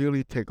to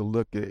really take a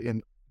look at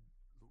in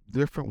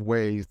different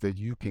ways that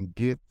you can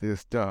get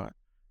this done.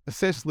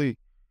 Essentially,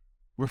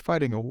 we're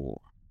fighting a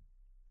war.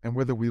 And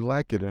whether we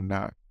like it or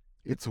not,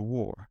 It's a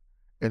war.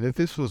 And if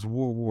this was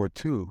World War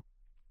II,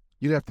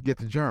 you'd have to get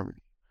to Germany.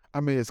 I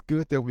mean, it's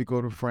good that we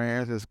go to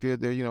France. It's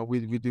good that,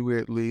 we do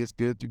Italy. It's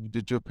good to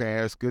do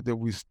Japan. It's good that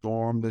we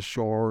storm the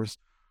shores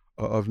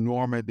of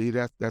Normandy.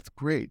 That's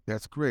great.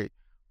 That's great.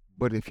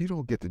 But if you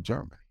don't get to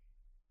Germany,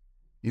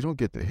 you don't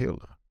get to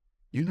Hitler,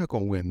 you're not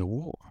going to win the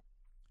war.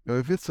 Now,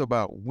 if it's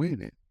about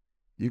winning,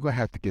 you're going to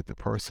have to get the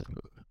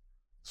personhood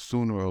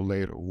sooner or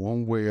later,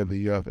 one way or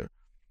the other.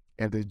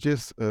 And to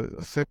just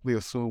simply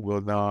assume,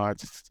 well, no,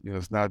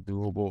 it's not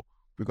doable.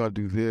 We're going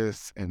to do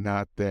this and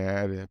not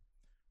that. And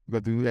we're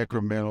going to do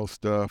incremental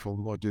stuff, and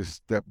we're going to just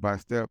step by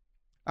step.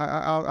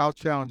 I'll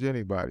challenge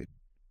anybody.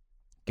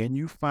 Can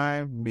you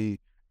find me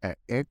an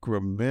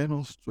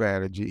incremental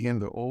strategy in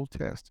the Old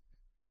Testament?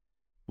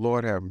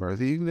 Lord have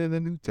mercy, even in the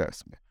New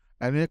Testament,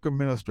 an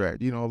incremental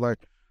strategy,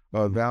 like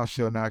thou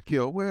shalt not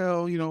kill.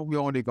 Well, we're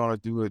only going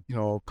to do it,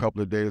 a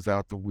couple of days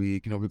out the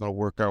week. We're going to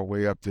work our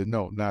way up to,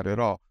 no, not at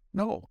all.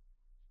 No,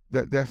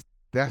 that's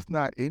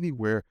not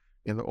anywhere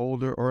in the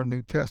Older or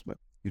New Testament.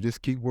 You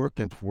just keep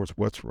working towards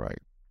what's right.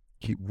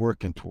 Keep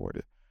working toward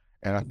it.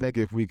 And I think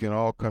if we can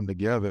all come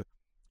together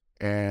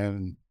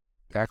and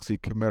actually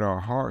commit our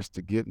hearts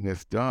to getting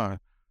this done,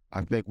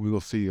 I think we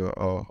will see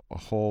a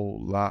whole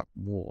lot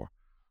more.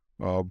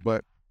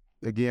 But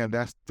again,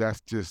 that's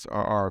just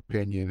our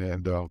opinion,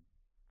 and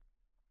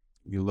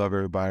you love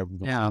everybody. We're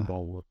gonna Yeah. keep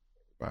on with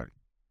everybody.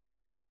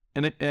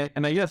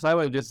 And I guess I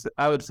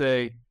would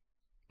say,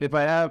 if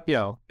I have,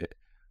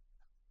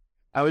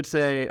 I would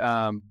say,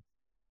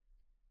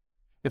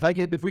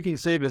 if we can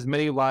save as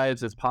many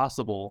lives as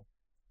possible,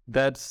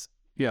 that's,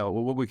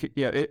 what we could,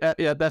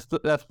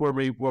 that's where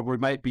we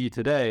might be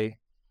today.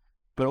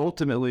 But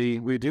ultimately,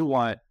 we do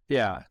want,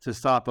 to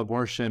stop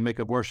abortion, make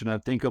abortion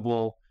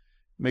unthinkable,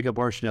 make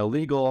abortion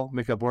illegal,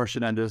 make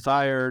abortion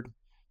undesired,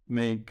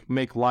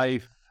 make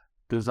life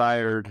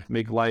desired,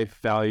 make life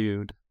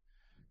valued,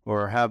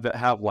 or have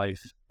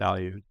life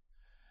valued.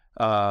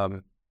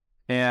 And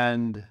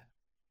and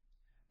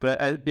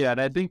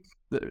I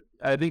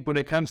think when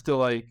it comes to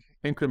like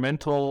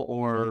incremental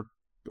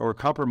or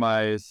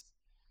compromise,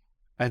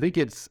 I think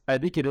it's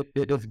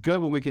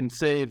good when we can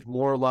save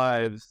more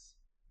lives.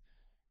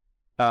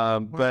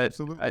 Well, But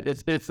absolutely.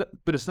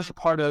 it's not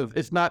part of,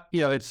 it's not,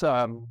 it's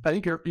I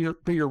think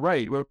you're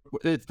right.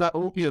 It's not,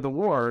 the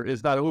war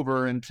is not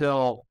over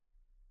until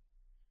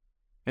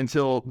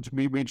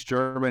we reach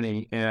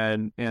Germany,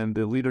 and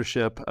the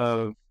leadership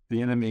of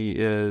the enemy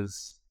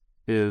is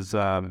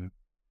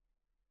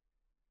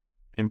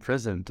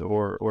imprisoned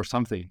or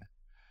something,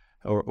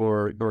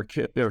 or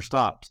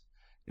stopped.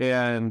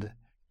 And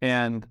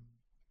and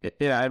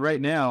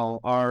right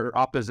now our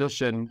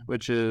opposition,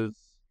 which is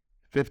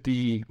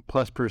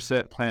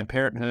 50+% Planned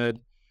Parenthood,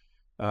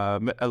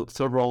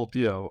 several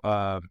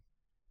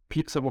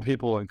several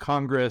people in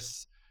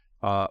Congress,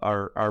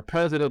 our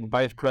president and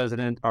vice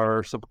president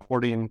are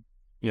supporting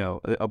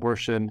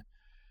abortion.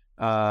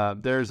 We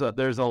have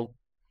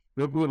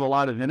a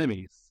lot of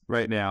enemies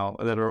right now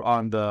that are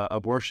on the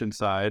abortion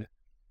side,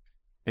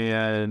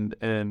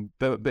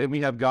 but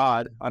we have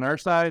God on our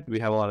side. We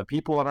have a lot of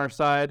people on our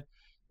side,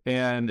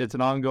 and it's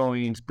an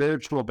ongoing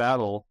spiritual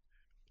battle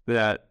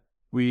that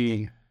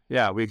we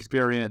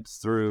experience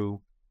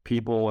through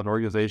people and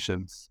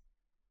organizations.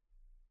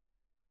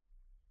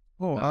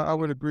 Oh, I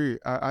would agree.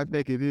 I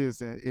think it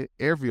is.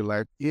 Every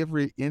life,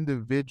 every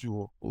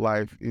individual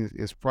life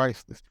is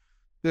priceless.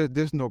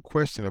 There's no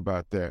question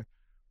about that.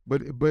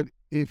 But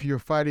if you're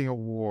fighting a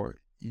war,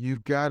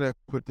 you've got to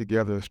put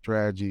together a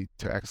strategy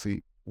to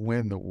actually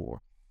win the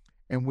war.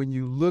 And when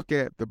you look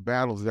at the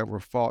battles that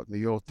were fought in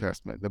the Old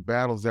Testament, the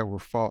battles that were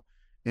fought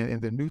in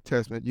the New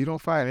Testament, you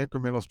don't find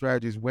incremental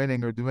strategies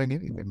winning or doing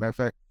anything. Matter of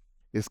fact,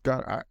 it's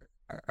got.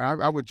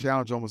 I would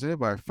challenge almost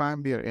anybody.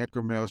 Find me an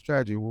incremental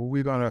strategy. Well,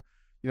 we're gonna,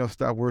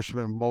 stop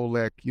worshiping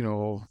Molech,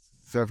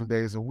 7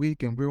 days a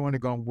week, and we're only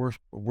gonna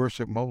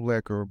worship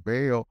Molech or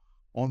Baal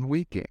on the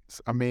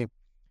weekends. I mean,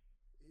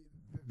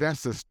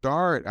 that's a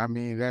start. I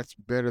mean, that's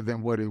better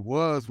than what it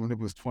was when it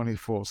was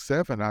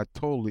 24/7. I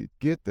totally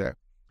get that,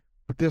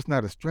 but there's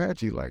not a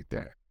strategy like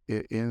that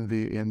in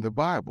the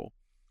Bible.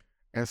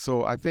 And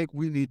so I think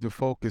we need to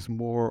focus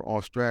more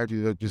on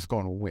strategies that are just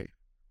going to win,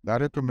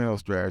 not incremental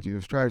strategy.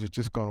 The strategy is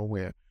just going to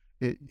win.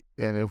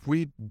 And if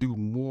we do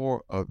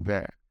more of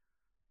that,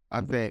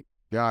 I think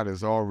God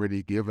has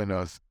already given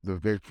us the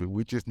victory.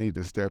 We just need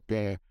to step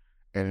in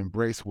and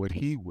embrace what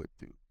He would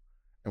do.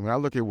 And when I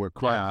look at what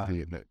Christ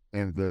Yeah. did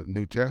in the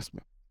New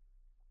Testament,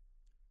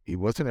 He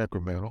wasn't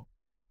incremental.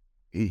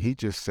 He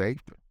just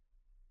saved him.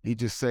 He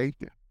just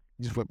saved him.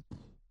 He just went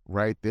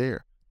right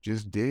there,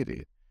 just did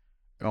it.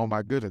 Oh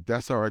my goodness,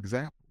 that's our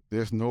example.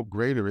 There's no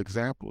greater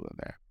example than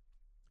that.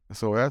 And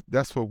so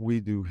that's what we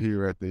do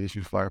here at the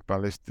Issues Life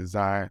Foundation,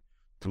 designed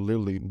to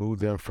literally move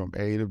them from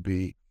A to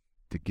B,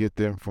 to get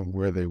them from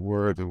where they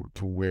were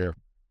to where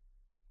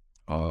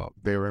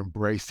they're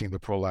embracing the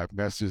pro-life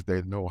message.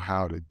 They know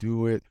how to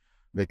do it.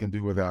 They can do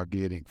it without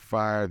getting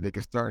fired. They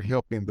can start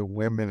helping the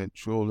women and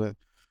children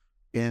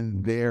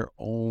in their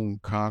own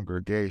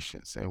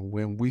congregations. And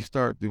when we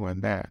start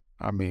doing that,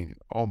 I mean,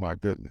 oh my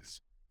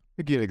goodness.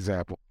 To give an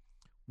example,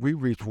 we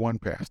reached one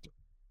pastor.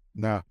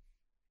 Now,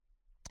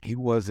 he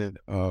wasn't,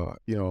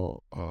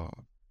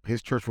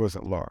 his church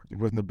wasn't large. It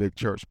wasn't a big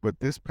church, but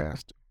this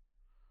pastor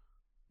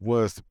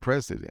was the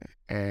president,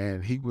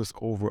 and he was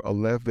over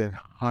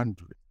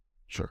 1,100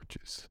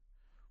 churches,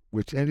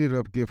 which ended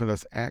up giving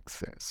us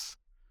access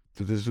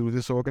to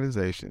this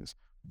organizations,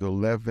 the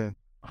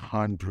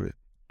 1,100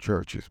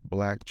 churches,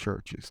 black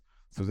churches.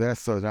 So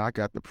now I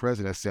got the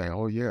president saying,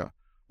 "Oh yeah,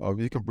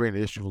 you can bring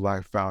the Issue of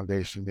Life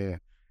Foundation in,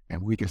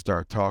 and we can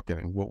start talking."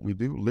 And what we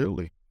do,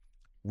 literally,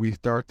 we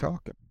start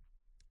talking.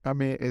 I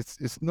mean,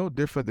 it's no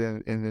different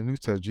than in the New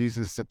Testament.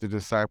 Jesus sent the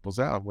disciples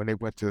out. When they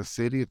went to a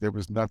city, if there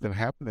was nothing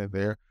happening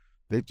there,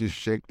 they just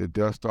shake the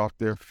dust off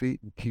their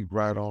feet and keep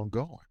right on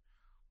going.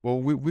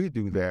 Well, we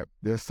do that.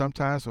 There's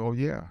sometimes, oh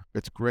yeah,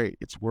 it's great,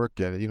 it's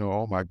working.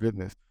 Oh my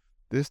goodness,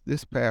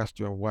 this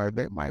pastor and wife,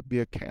 they might be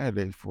a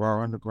candidate for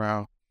our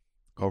underground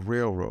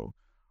railroad.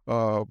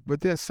 But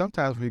then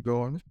sometimes we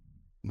go,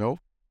 no,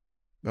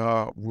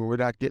 we're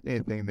not getting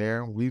anything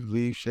there, and we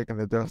leave shaking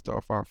the dust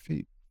off our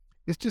feet.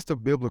 It's just a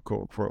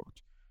biblical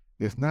approach.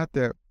 It's not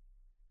that.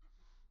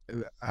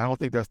 I don't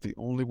think that's the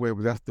only way,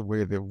 but that's the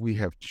way that we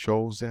have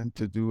chosen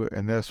to do it,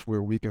 and that's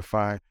where we can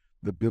find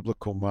the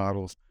biblical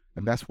models,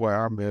 and that's why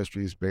our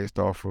ministry is based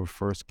off of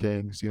First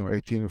Kings,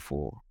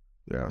 18:4.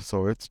 Yeah,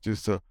 so it's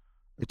just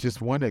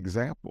one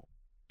example.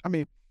 I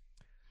mean,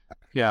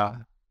 Yeah.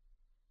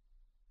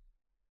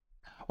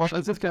 Well, I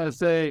was just gonna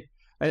say,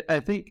 I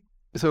think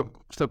so.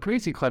 So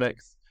pregnancy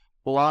clinics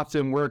will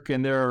often work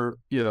in their,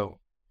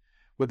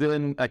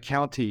 within a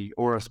county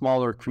or a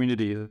smaller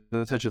community,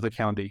 such as a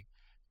county,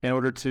 in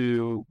order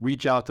to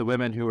reach out to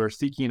women who are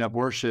seeking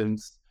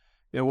abortions,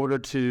 in order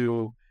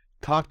to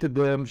talk to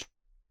them,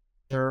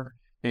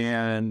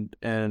 and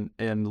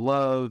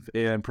love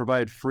and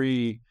provide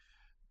free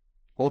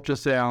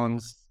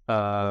ultrasounds,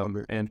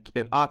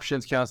 and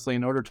options counseling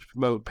in order to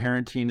promote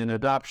parenting and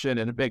adoption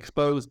and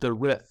expose the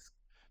risks,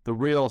 the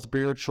real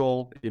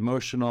spiritual,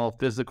 emotional,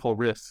 physical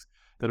risks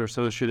that are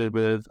associated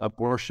with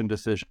abortion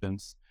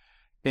decisions.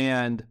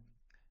 And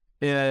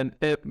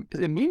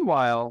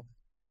meanwhile,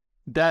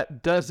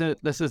 that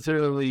doesn't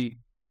necessarily,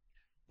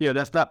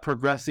 that's not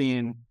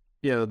progressing,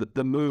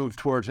 the move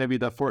towards maybe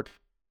at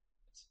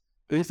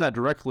least not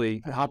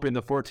directly helping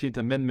the 14th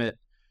Amendment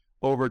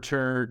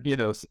overturn,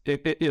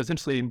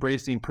 essentially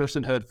embracing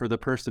personhood for the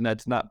person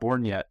that's not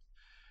born yet.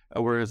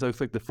 Whereas it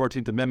looks like the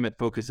 14th Amendment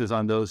focuses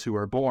on those who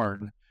are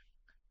born.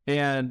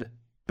 But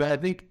I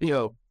think,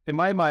 in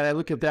my mind, I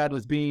look at that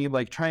as being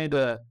like trying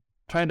to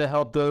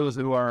help those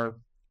who are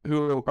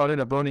in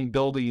a burning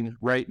building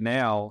right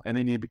now, and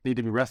they need to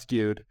be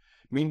rescued.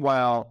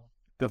 Meanwhile,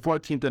 the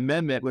 14th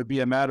Amendment would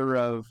be a matter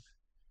of,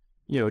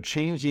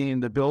 changing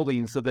the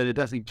building so that it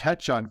doesn't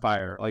catch on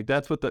fire. Like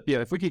that's what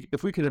if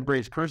we could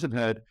embrace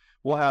personhood,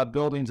 we'll have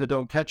buildings that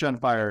don't catch on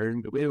fire,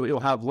 and it'll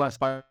have less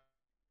fire.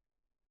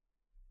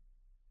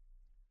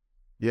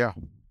 Yeah,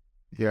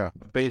 yeah,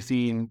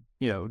 facing,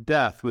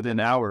 death within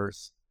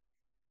hours.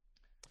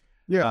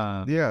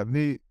 yeah.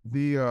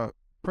 The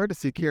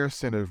pregnancy care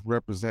centers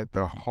represent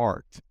the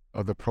heart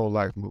of the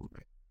pro-life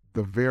movement,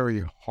 the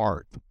very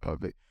heart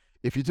of it.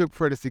 If you took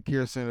pregnancy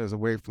care centers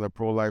away from the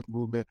pro-life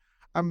movement,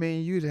 I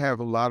mean, you'd have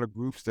a lot of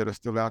groups that are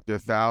still out there,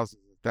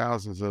 thousands and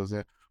thousands of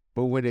them.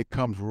 But when it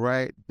comes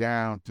right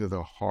down to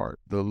the heart,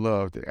 the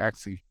love, to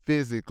actually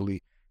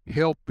physically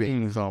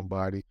helping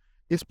somebody,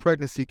 it's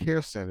pregnancy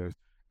care centers.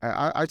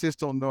 I just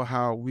don't know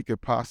how we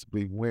could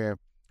possibly win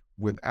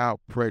without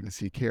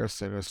pregnancy care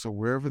centers. So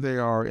wherever they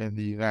are in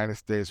the United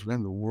States or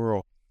in the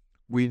world,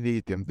 we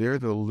need them. They're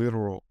the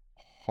literal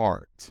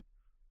heart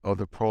of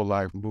the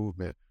pro-life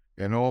movement.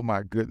 And oh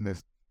my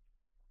goodness,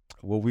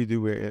 what we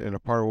do in a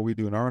part of what we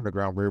do in our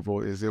underground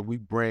railroad is that we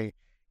bring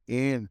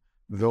in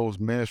those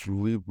ministries.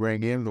 We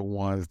bring in the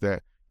ones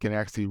that can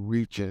actually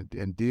reach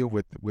and deal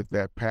with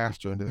that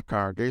pastor and the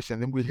congregation.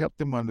 And then we help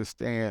them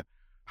understand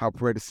how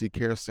pregnancy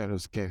care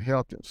centers can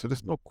help them. So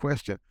there's no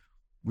question.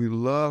 We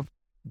love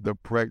the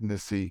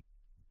pregnancy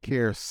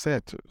care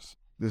centers.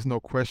 There's no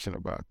question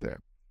about that.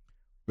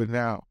 But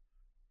now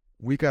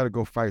we got to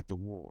go fight the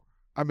war.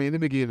 I mean,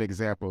 let me give you an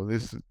example.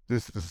 This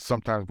is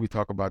sometimes we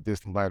talk about this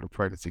in light of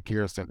pregnancy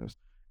care centers.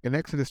 In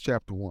Exodus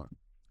chapter 1,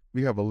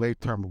 we have a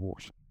late-term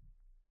abortion.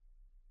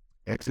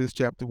 Exodus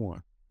chapter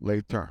 1,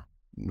 late term.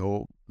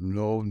 No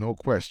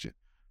question.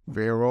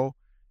 Pharaoh,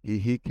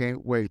 he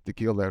can't wait to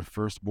kill that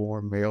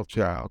firstborn male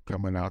child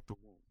coming out the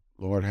womb.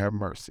 Lord have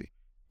mercy.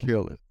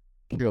 Kill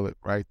it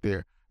right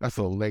there. That's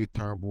a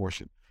late-term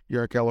abortion.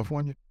 Here in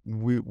California,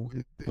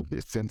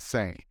 it's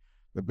insane.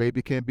 The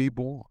baby can be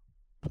born.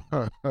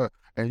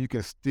 And you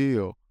can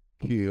still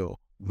kill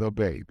the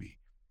baby.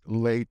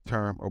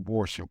 Late-term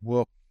abortion.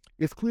 Well,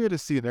 it's clear to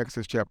see in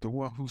Exodus chapter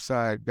 1 whose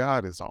side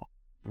God is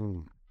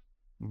on.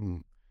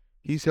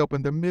 He's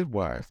helping the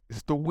midwives.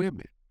 It's the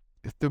women.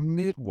 It's the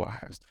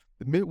midwives.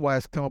 The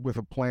midwives come up with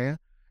a plan,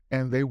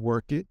 and they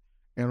work it.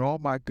 And oh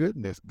my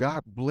goodness,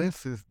 God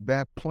blesses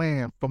that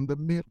plan from the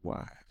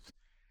midwives.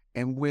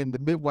 And when the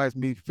midwives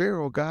meet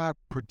Pharaoh, God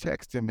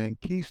protects them and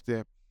keeps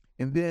them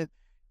And then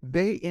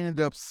they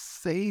end up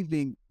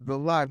saving the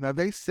life. Now,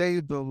 they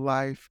saved the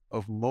life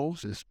of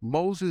Moses.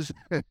 Moses,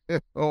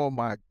 oh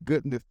my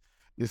goodness,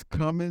 is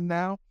coming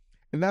now.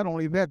 And not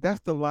only that,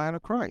 that's the line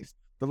of Christ.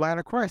 The line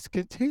of Christ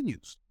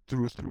continues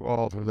through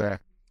all of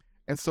that.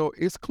 And so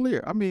it's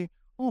clear. I mean,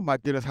 oh my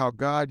goodness, how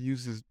God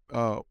uses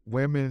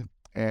women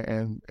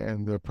and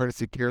the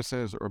pregnancy care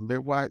centers or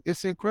midwives.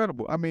 It's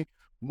incredible. I mean,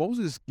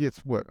 Moses gets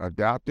what,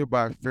 adopted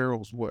by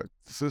Pharaoh's what,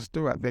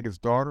 sister? I think his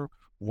daughter,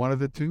 one of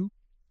the two.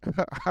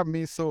 I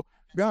mean, so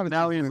God is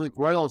Now he's like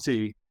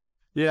royalty.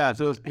 Yeah,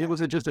 so he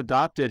wasn't just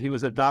adopted; he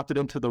was adopted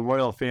into the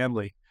royal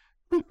family.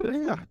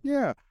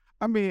 yeah.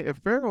 I mean, if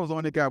Pharaoh's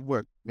only got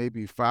what,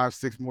 maybe 5,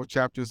 6 more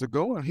chapters to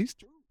go, and he's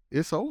through.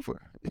 It's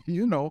over,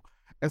 you know.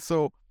 And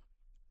so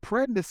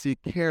pregnancy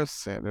care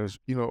centers,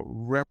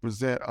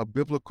 represent a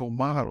biblical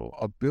model,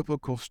 a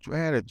biblical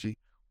strategy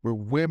where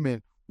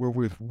women were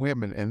with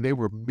women and they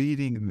were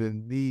meeting the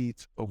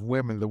needs of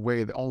women the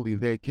way that only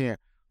they can.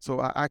 So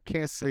I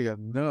can't say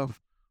enough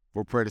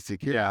for pregnancy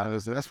care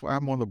centers. And that's why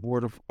I'm on the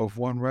board of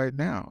one right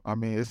now. I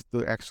mean, it's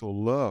the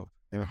actual love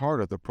and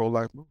heart of the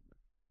pro-life movement.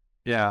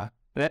 Yeah.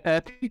 And I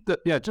think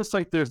that, just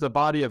like there's the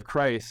body of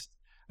Christ,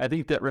 I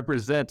think that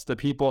represents the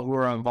people who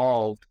are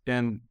involved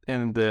in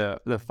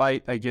the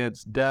fight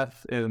against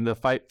death and the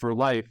fight for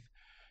life.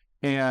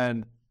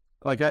 And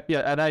I think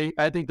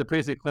the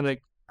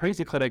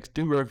pregnancy clinics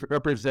do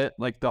represent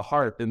like the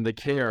heart and the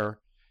care,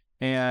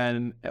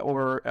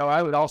 or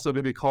I would also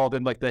maybe call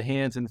them like the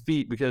hands and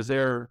feet, because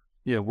they're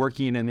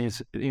working in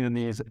these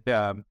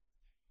they're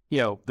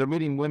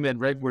meeting women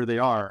right where they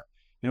are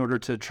in order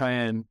to try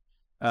and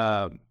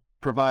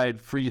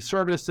provide free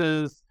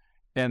services.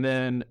 And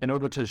then in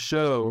order to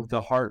show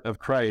the heart of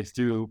Christ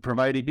through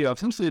providing,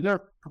 essentially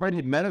they're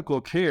providing medical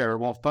care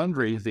while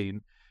fundraising.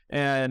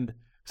 And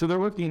so they're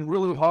working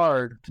really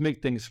hard to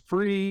make things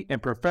free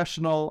and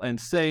professional and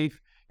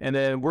safe. And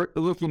then we're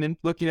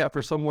looking at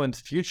for someone's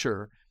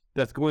future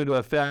that's going to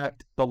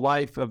affect the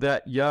life of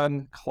that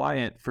young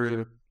client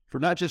for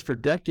not just for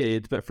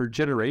decades, but for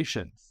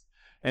generations.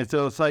 And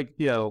so it's like,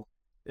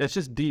 it's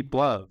just deep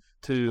love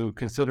to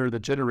consider the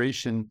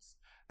generations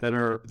that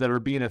are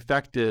being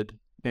affected,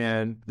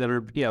 and that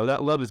are,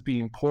 that love is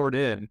being poured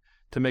in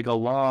to make a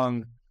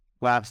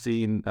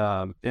long-lasting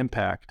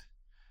impact.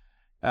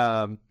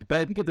 But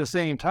I think at the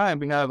same time,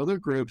 we have other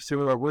groups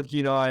who are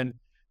working on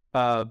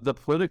the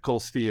political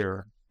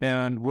sphere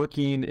and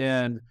working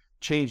in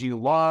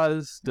changing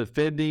laws,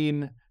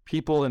 defending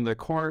people in the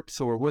courts,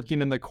 or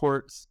working in the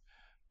courts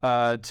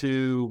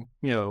to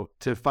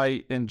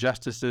fight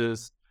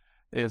injustices.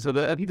 And so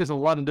I think there's a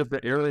lot of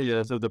different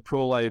areas of the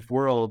pro-life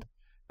world.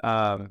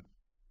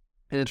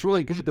 And it's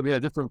really good that we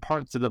have different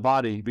parts of the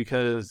body,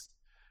 because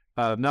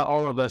not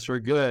all of us are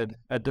good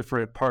at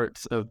different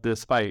parts of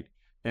this fight.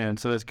 And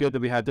so it's good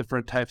that we have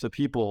different types of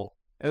people.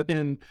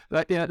 And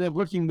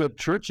working with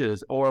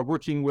churches or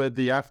working with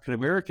the African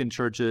American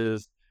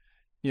churches,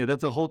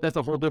 that's a whole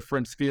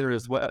different sphere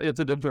as well.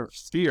 It's a different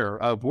sphere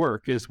of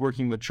work, is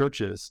working with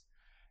churches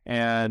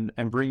and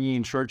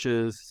bringing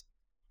churches,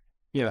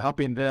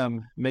 helping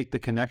them make the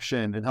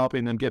connection and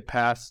helping them get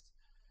past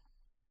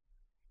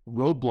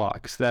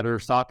roadblocks that are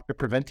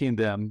preventing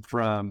them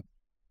from,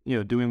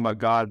 doing what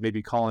God may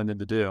be calling them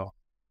to do.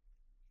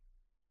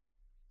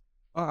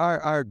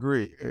 I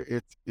agree.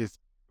 It's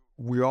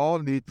we all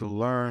need to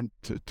learn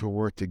to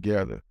work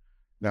together.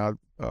 Now,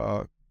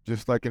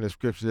 just like in the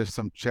scripture, there's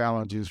some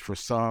challenges for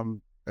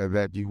some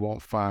that you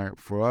won't find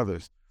for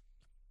others.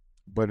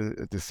 But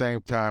at the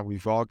same time,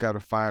 we've all got to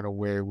find a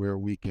way where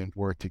we can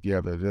work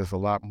together. There's a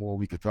lot more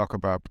we could talk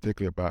about,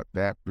 particularly about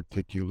that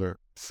particular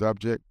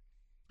subject.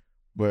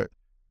 But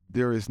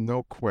there is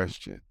no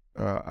question.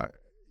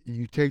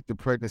 You take the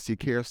pregnancy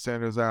care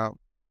centers out,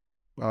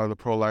 the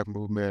pro-life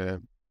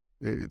movement,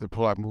 and the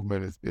pro-life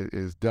movement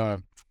is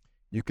done.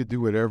 You could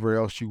do whatever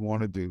else you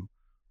want to do,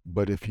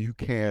 but if you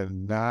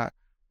cannot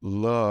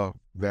love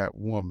that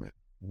woman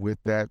with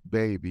that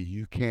baby,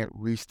 you can't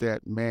reach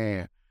that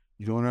man.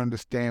 You don't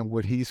understand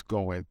what he's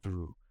going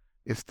through.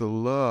 It's the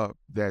love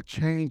that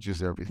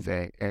changes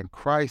everything, and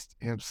Christ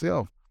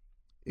himself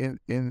in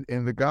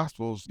the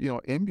Gospels,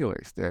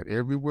 emulates that.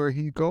 Everywhere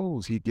he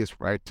goes, he gets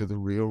right to the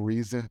real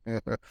reason.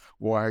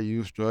 Why are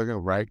you struggling?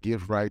 Right,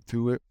 gets right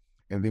to it.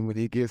 And then when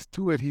he gets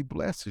to it, he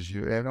blesses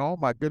you. And oh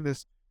my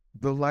goodness,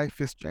 the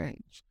life is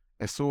changed.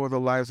 And so are the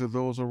lives of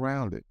those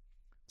around it.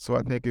 So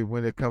I think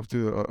when it comes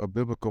to a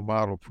biblical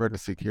model,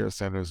 pregnancy care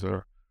centers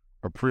are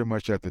pretty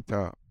much at the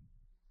top.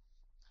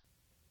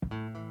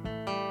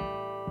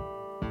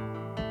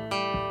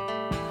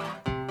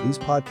 These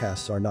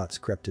podcasts are not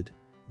scripted.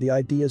 The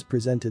ideas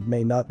presented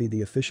may not be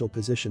the official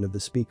position of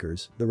the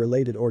speakers, the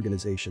related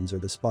organizations, or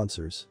the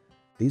sponsors.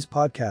 These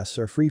podcasts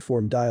are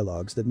free-form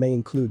dialogues that may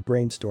include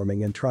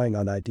brainstorming and trying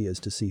on ideas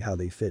to see how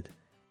they fit.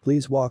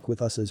 Please walk with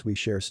us as we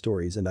share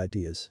stories and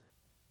ideas.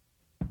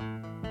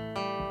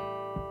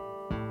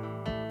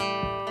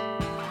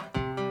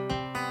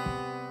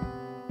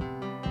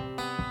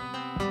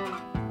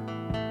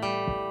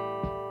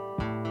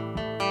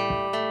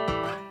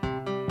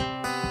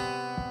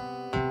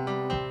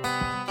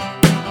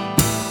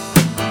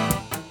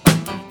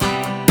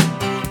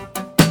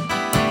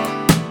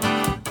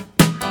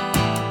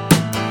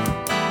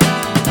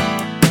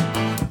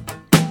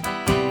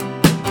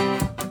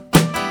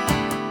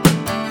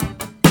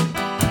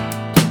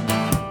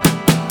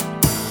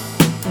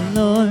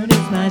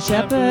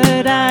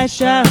 shepherd, I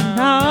shall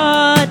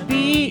not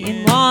be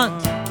in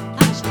want.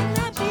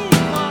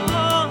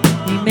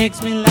 He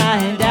makes me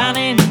lie down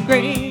in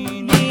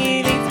green.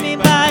 He leads me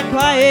by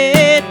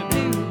quiet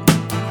blue.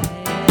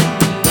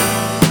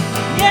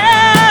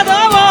 Yeah,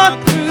 though I walk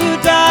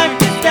through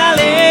darkest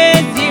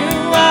valleys, you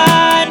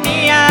are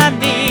near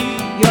me.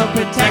 Your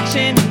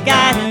protection and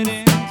guidance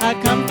are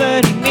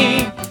comforting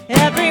me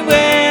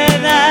everywhere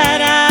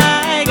that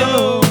I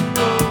go.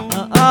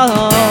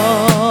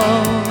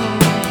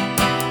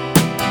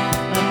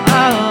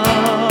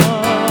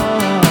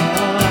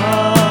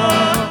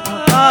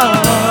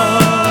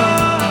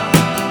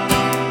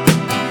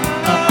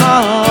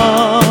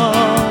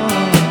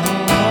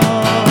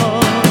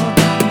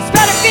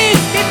 Spread a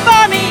feast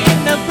before me in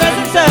the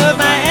presence of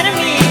my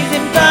enemies,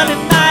 in front of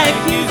my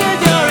accusers,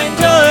 you're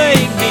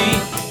enjoying me.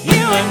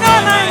 You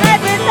anoint my head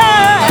with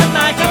oil, and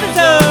my cup is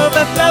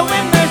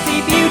overflowing. Mercy,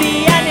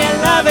 beauty, and your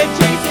love are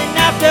chasing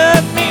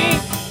after me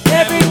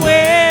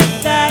everywhere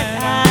that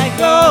I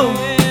go.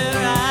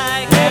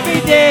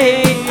 Every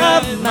day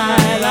of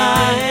my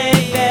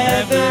life,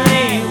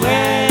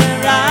 everywhere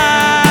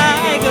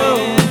I go.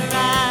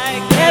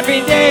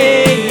 Every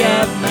day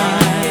of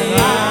my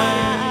life.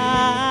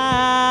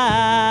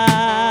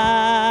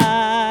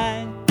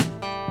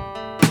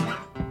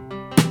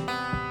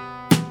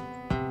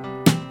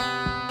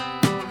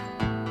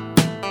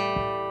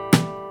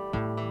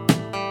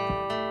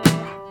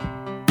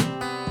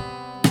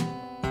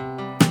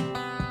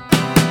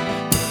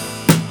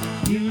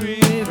 You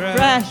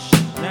refresh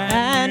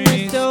and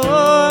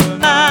restore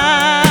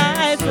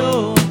my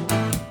soul.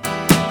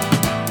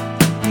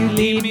 You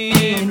lead me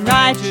in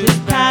righteous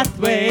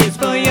pathways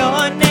for your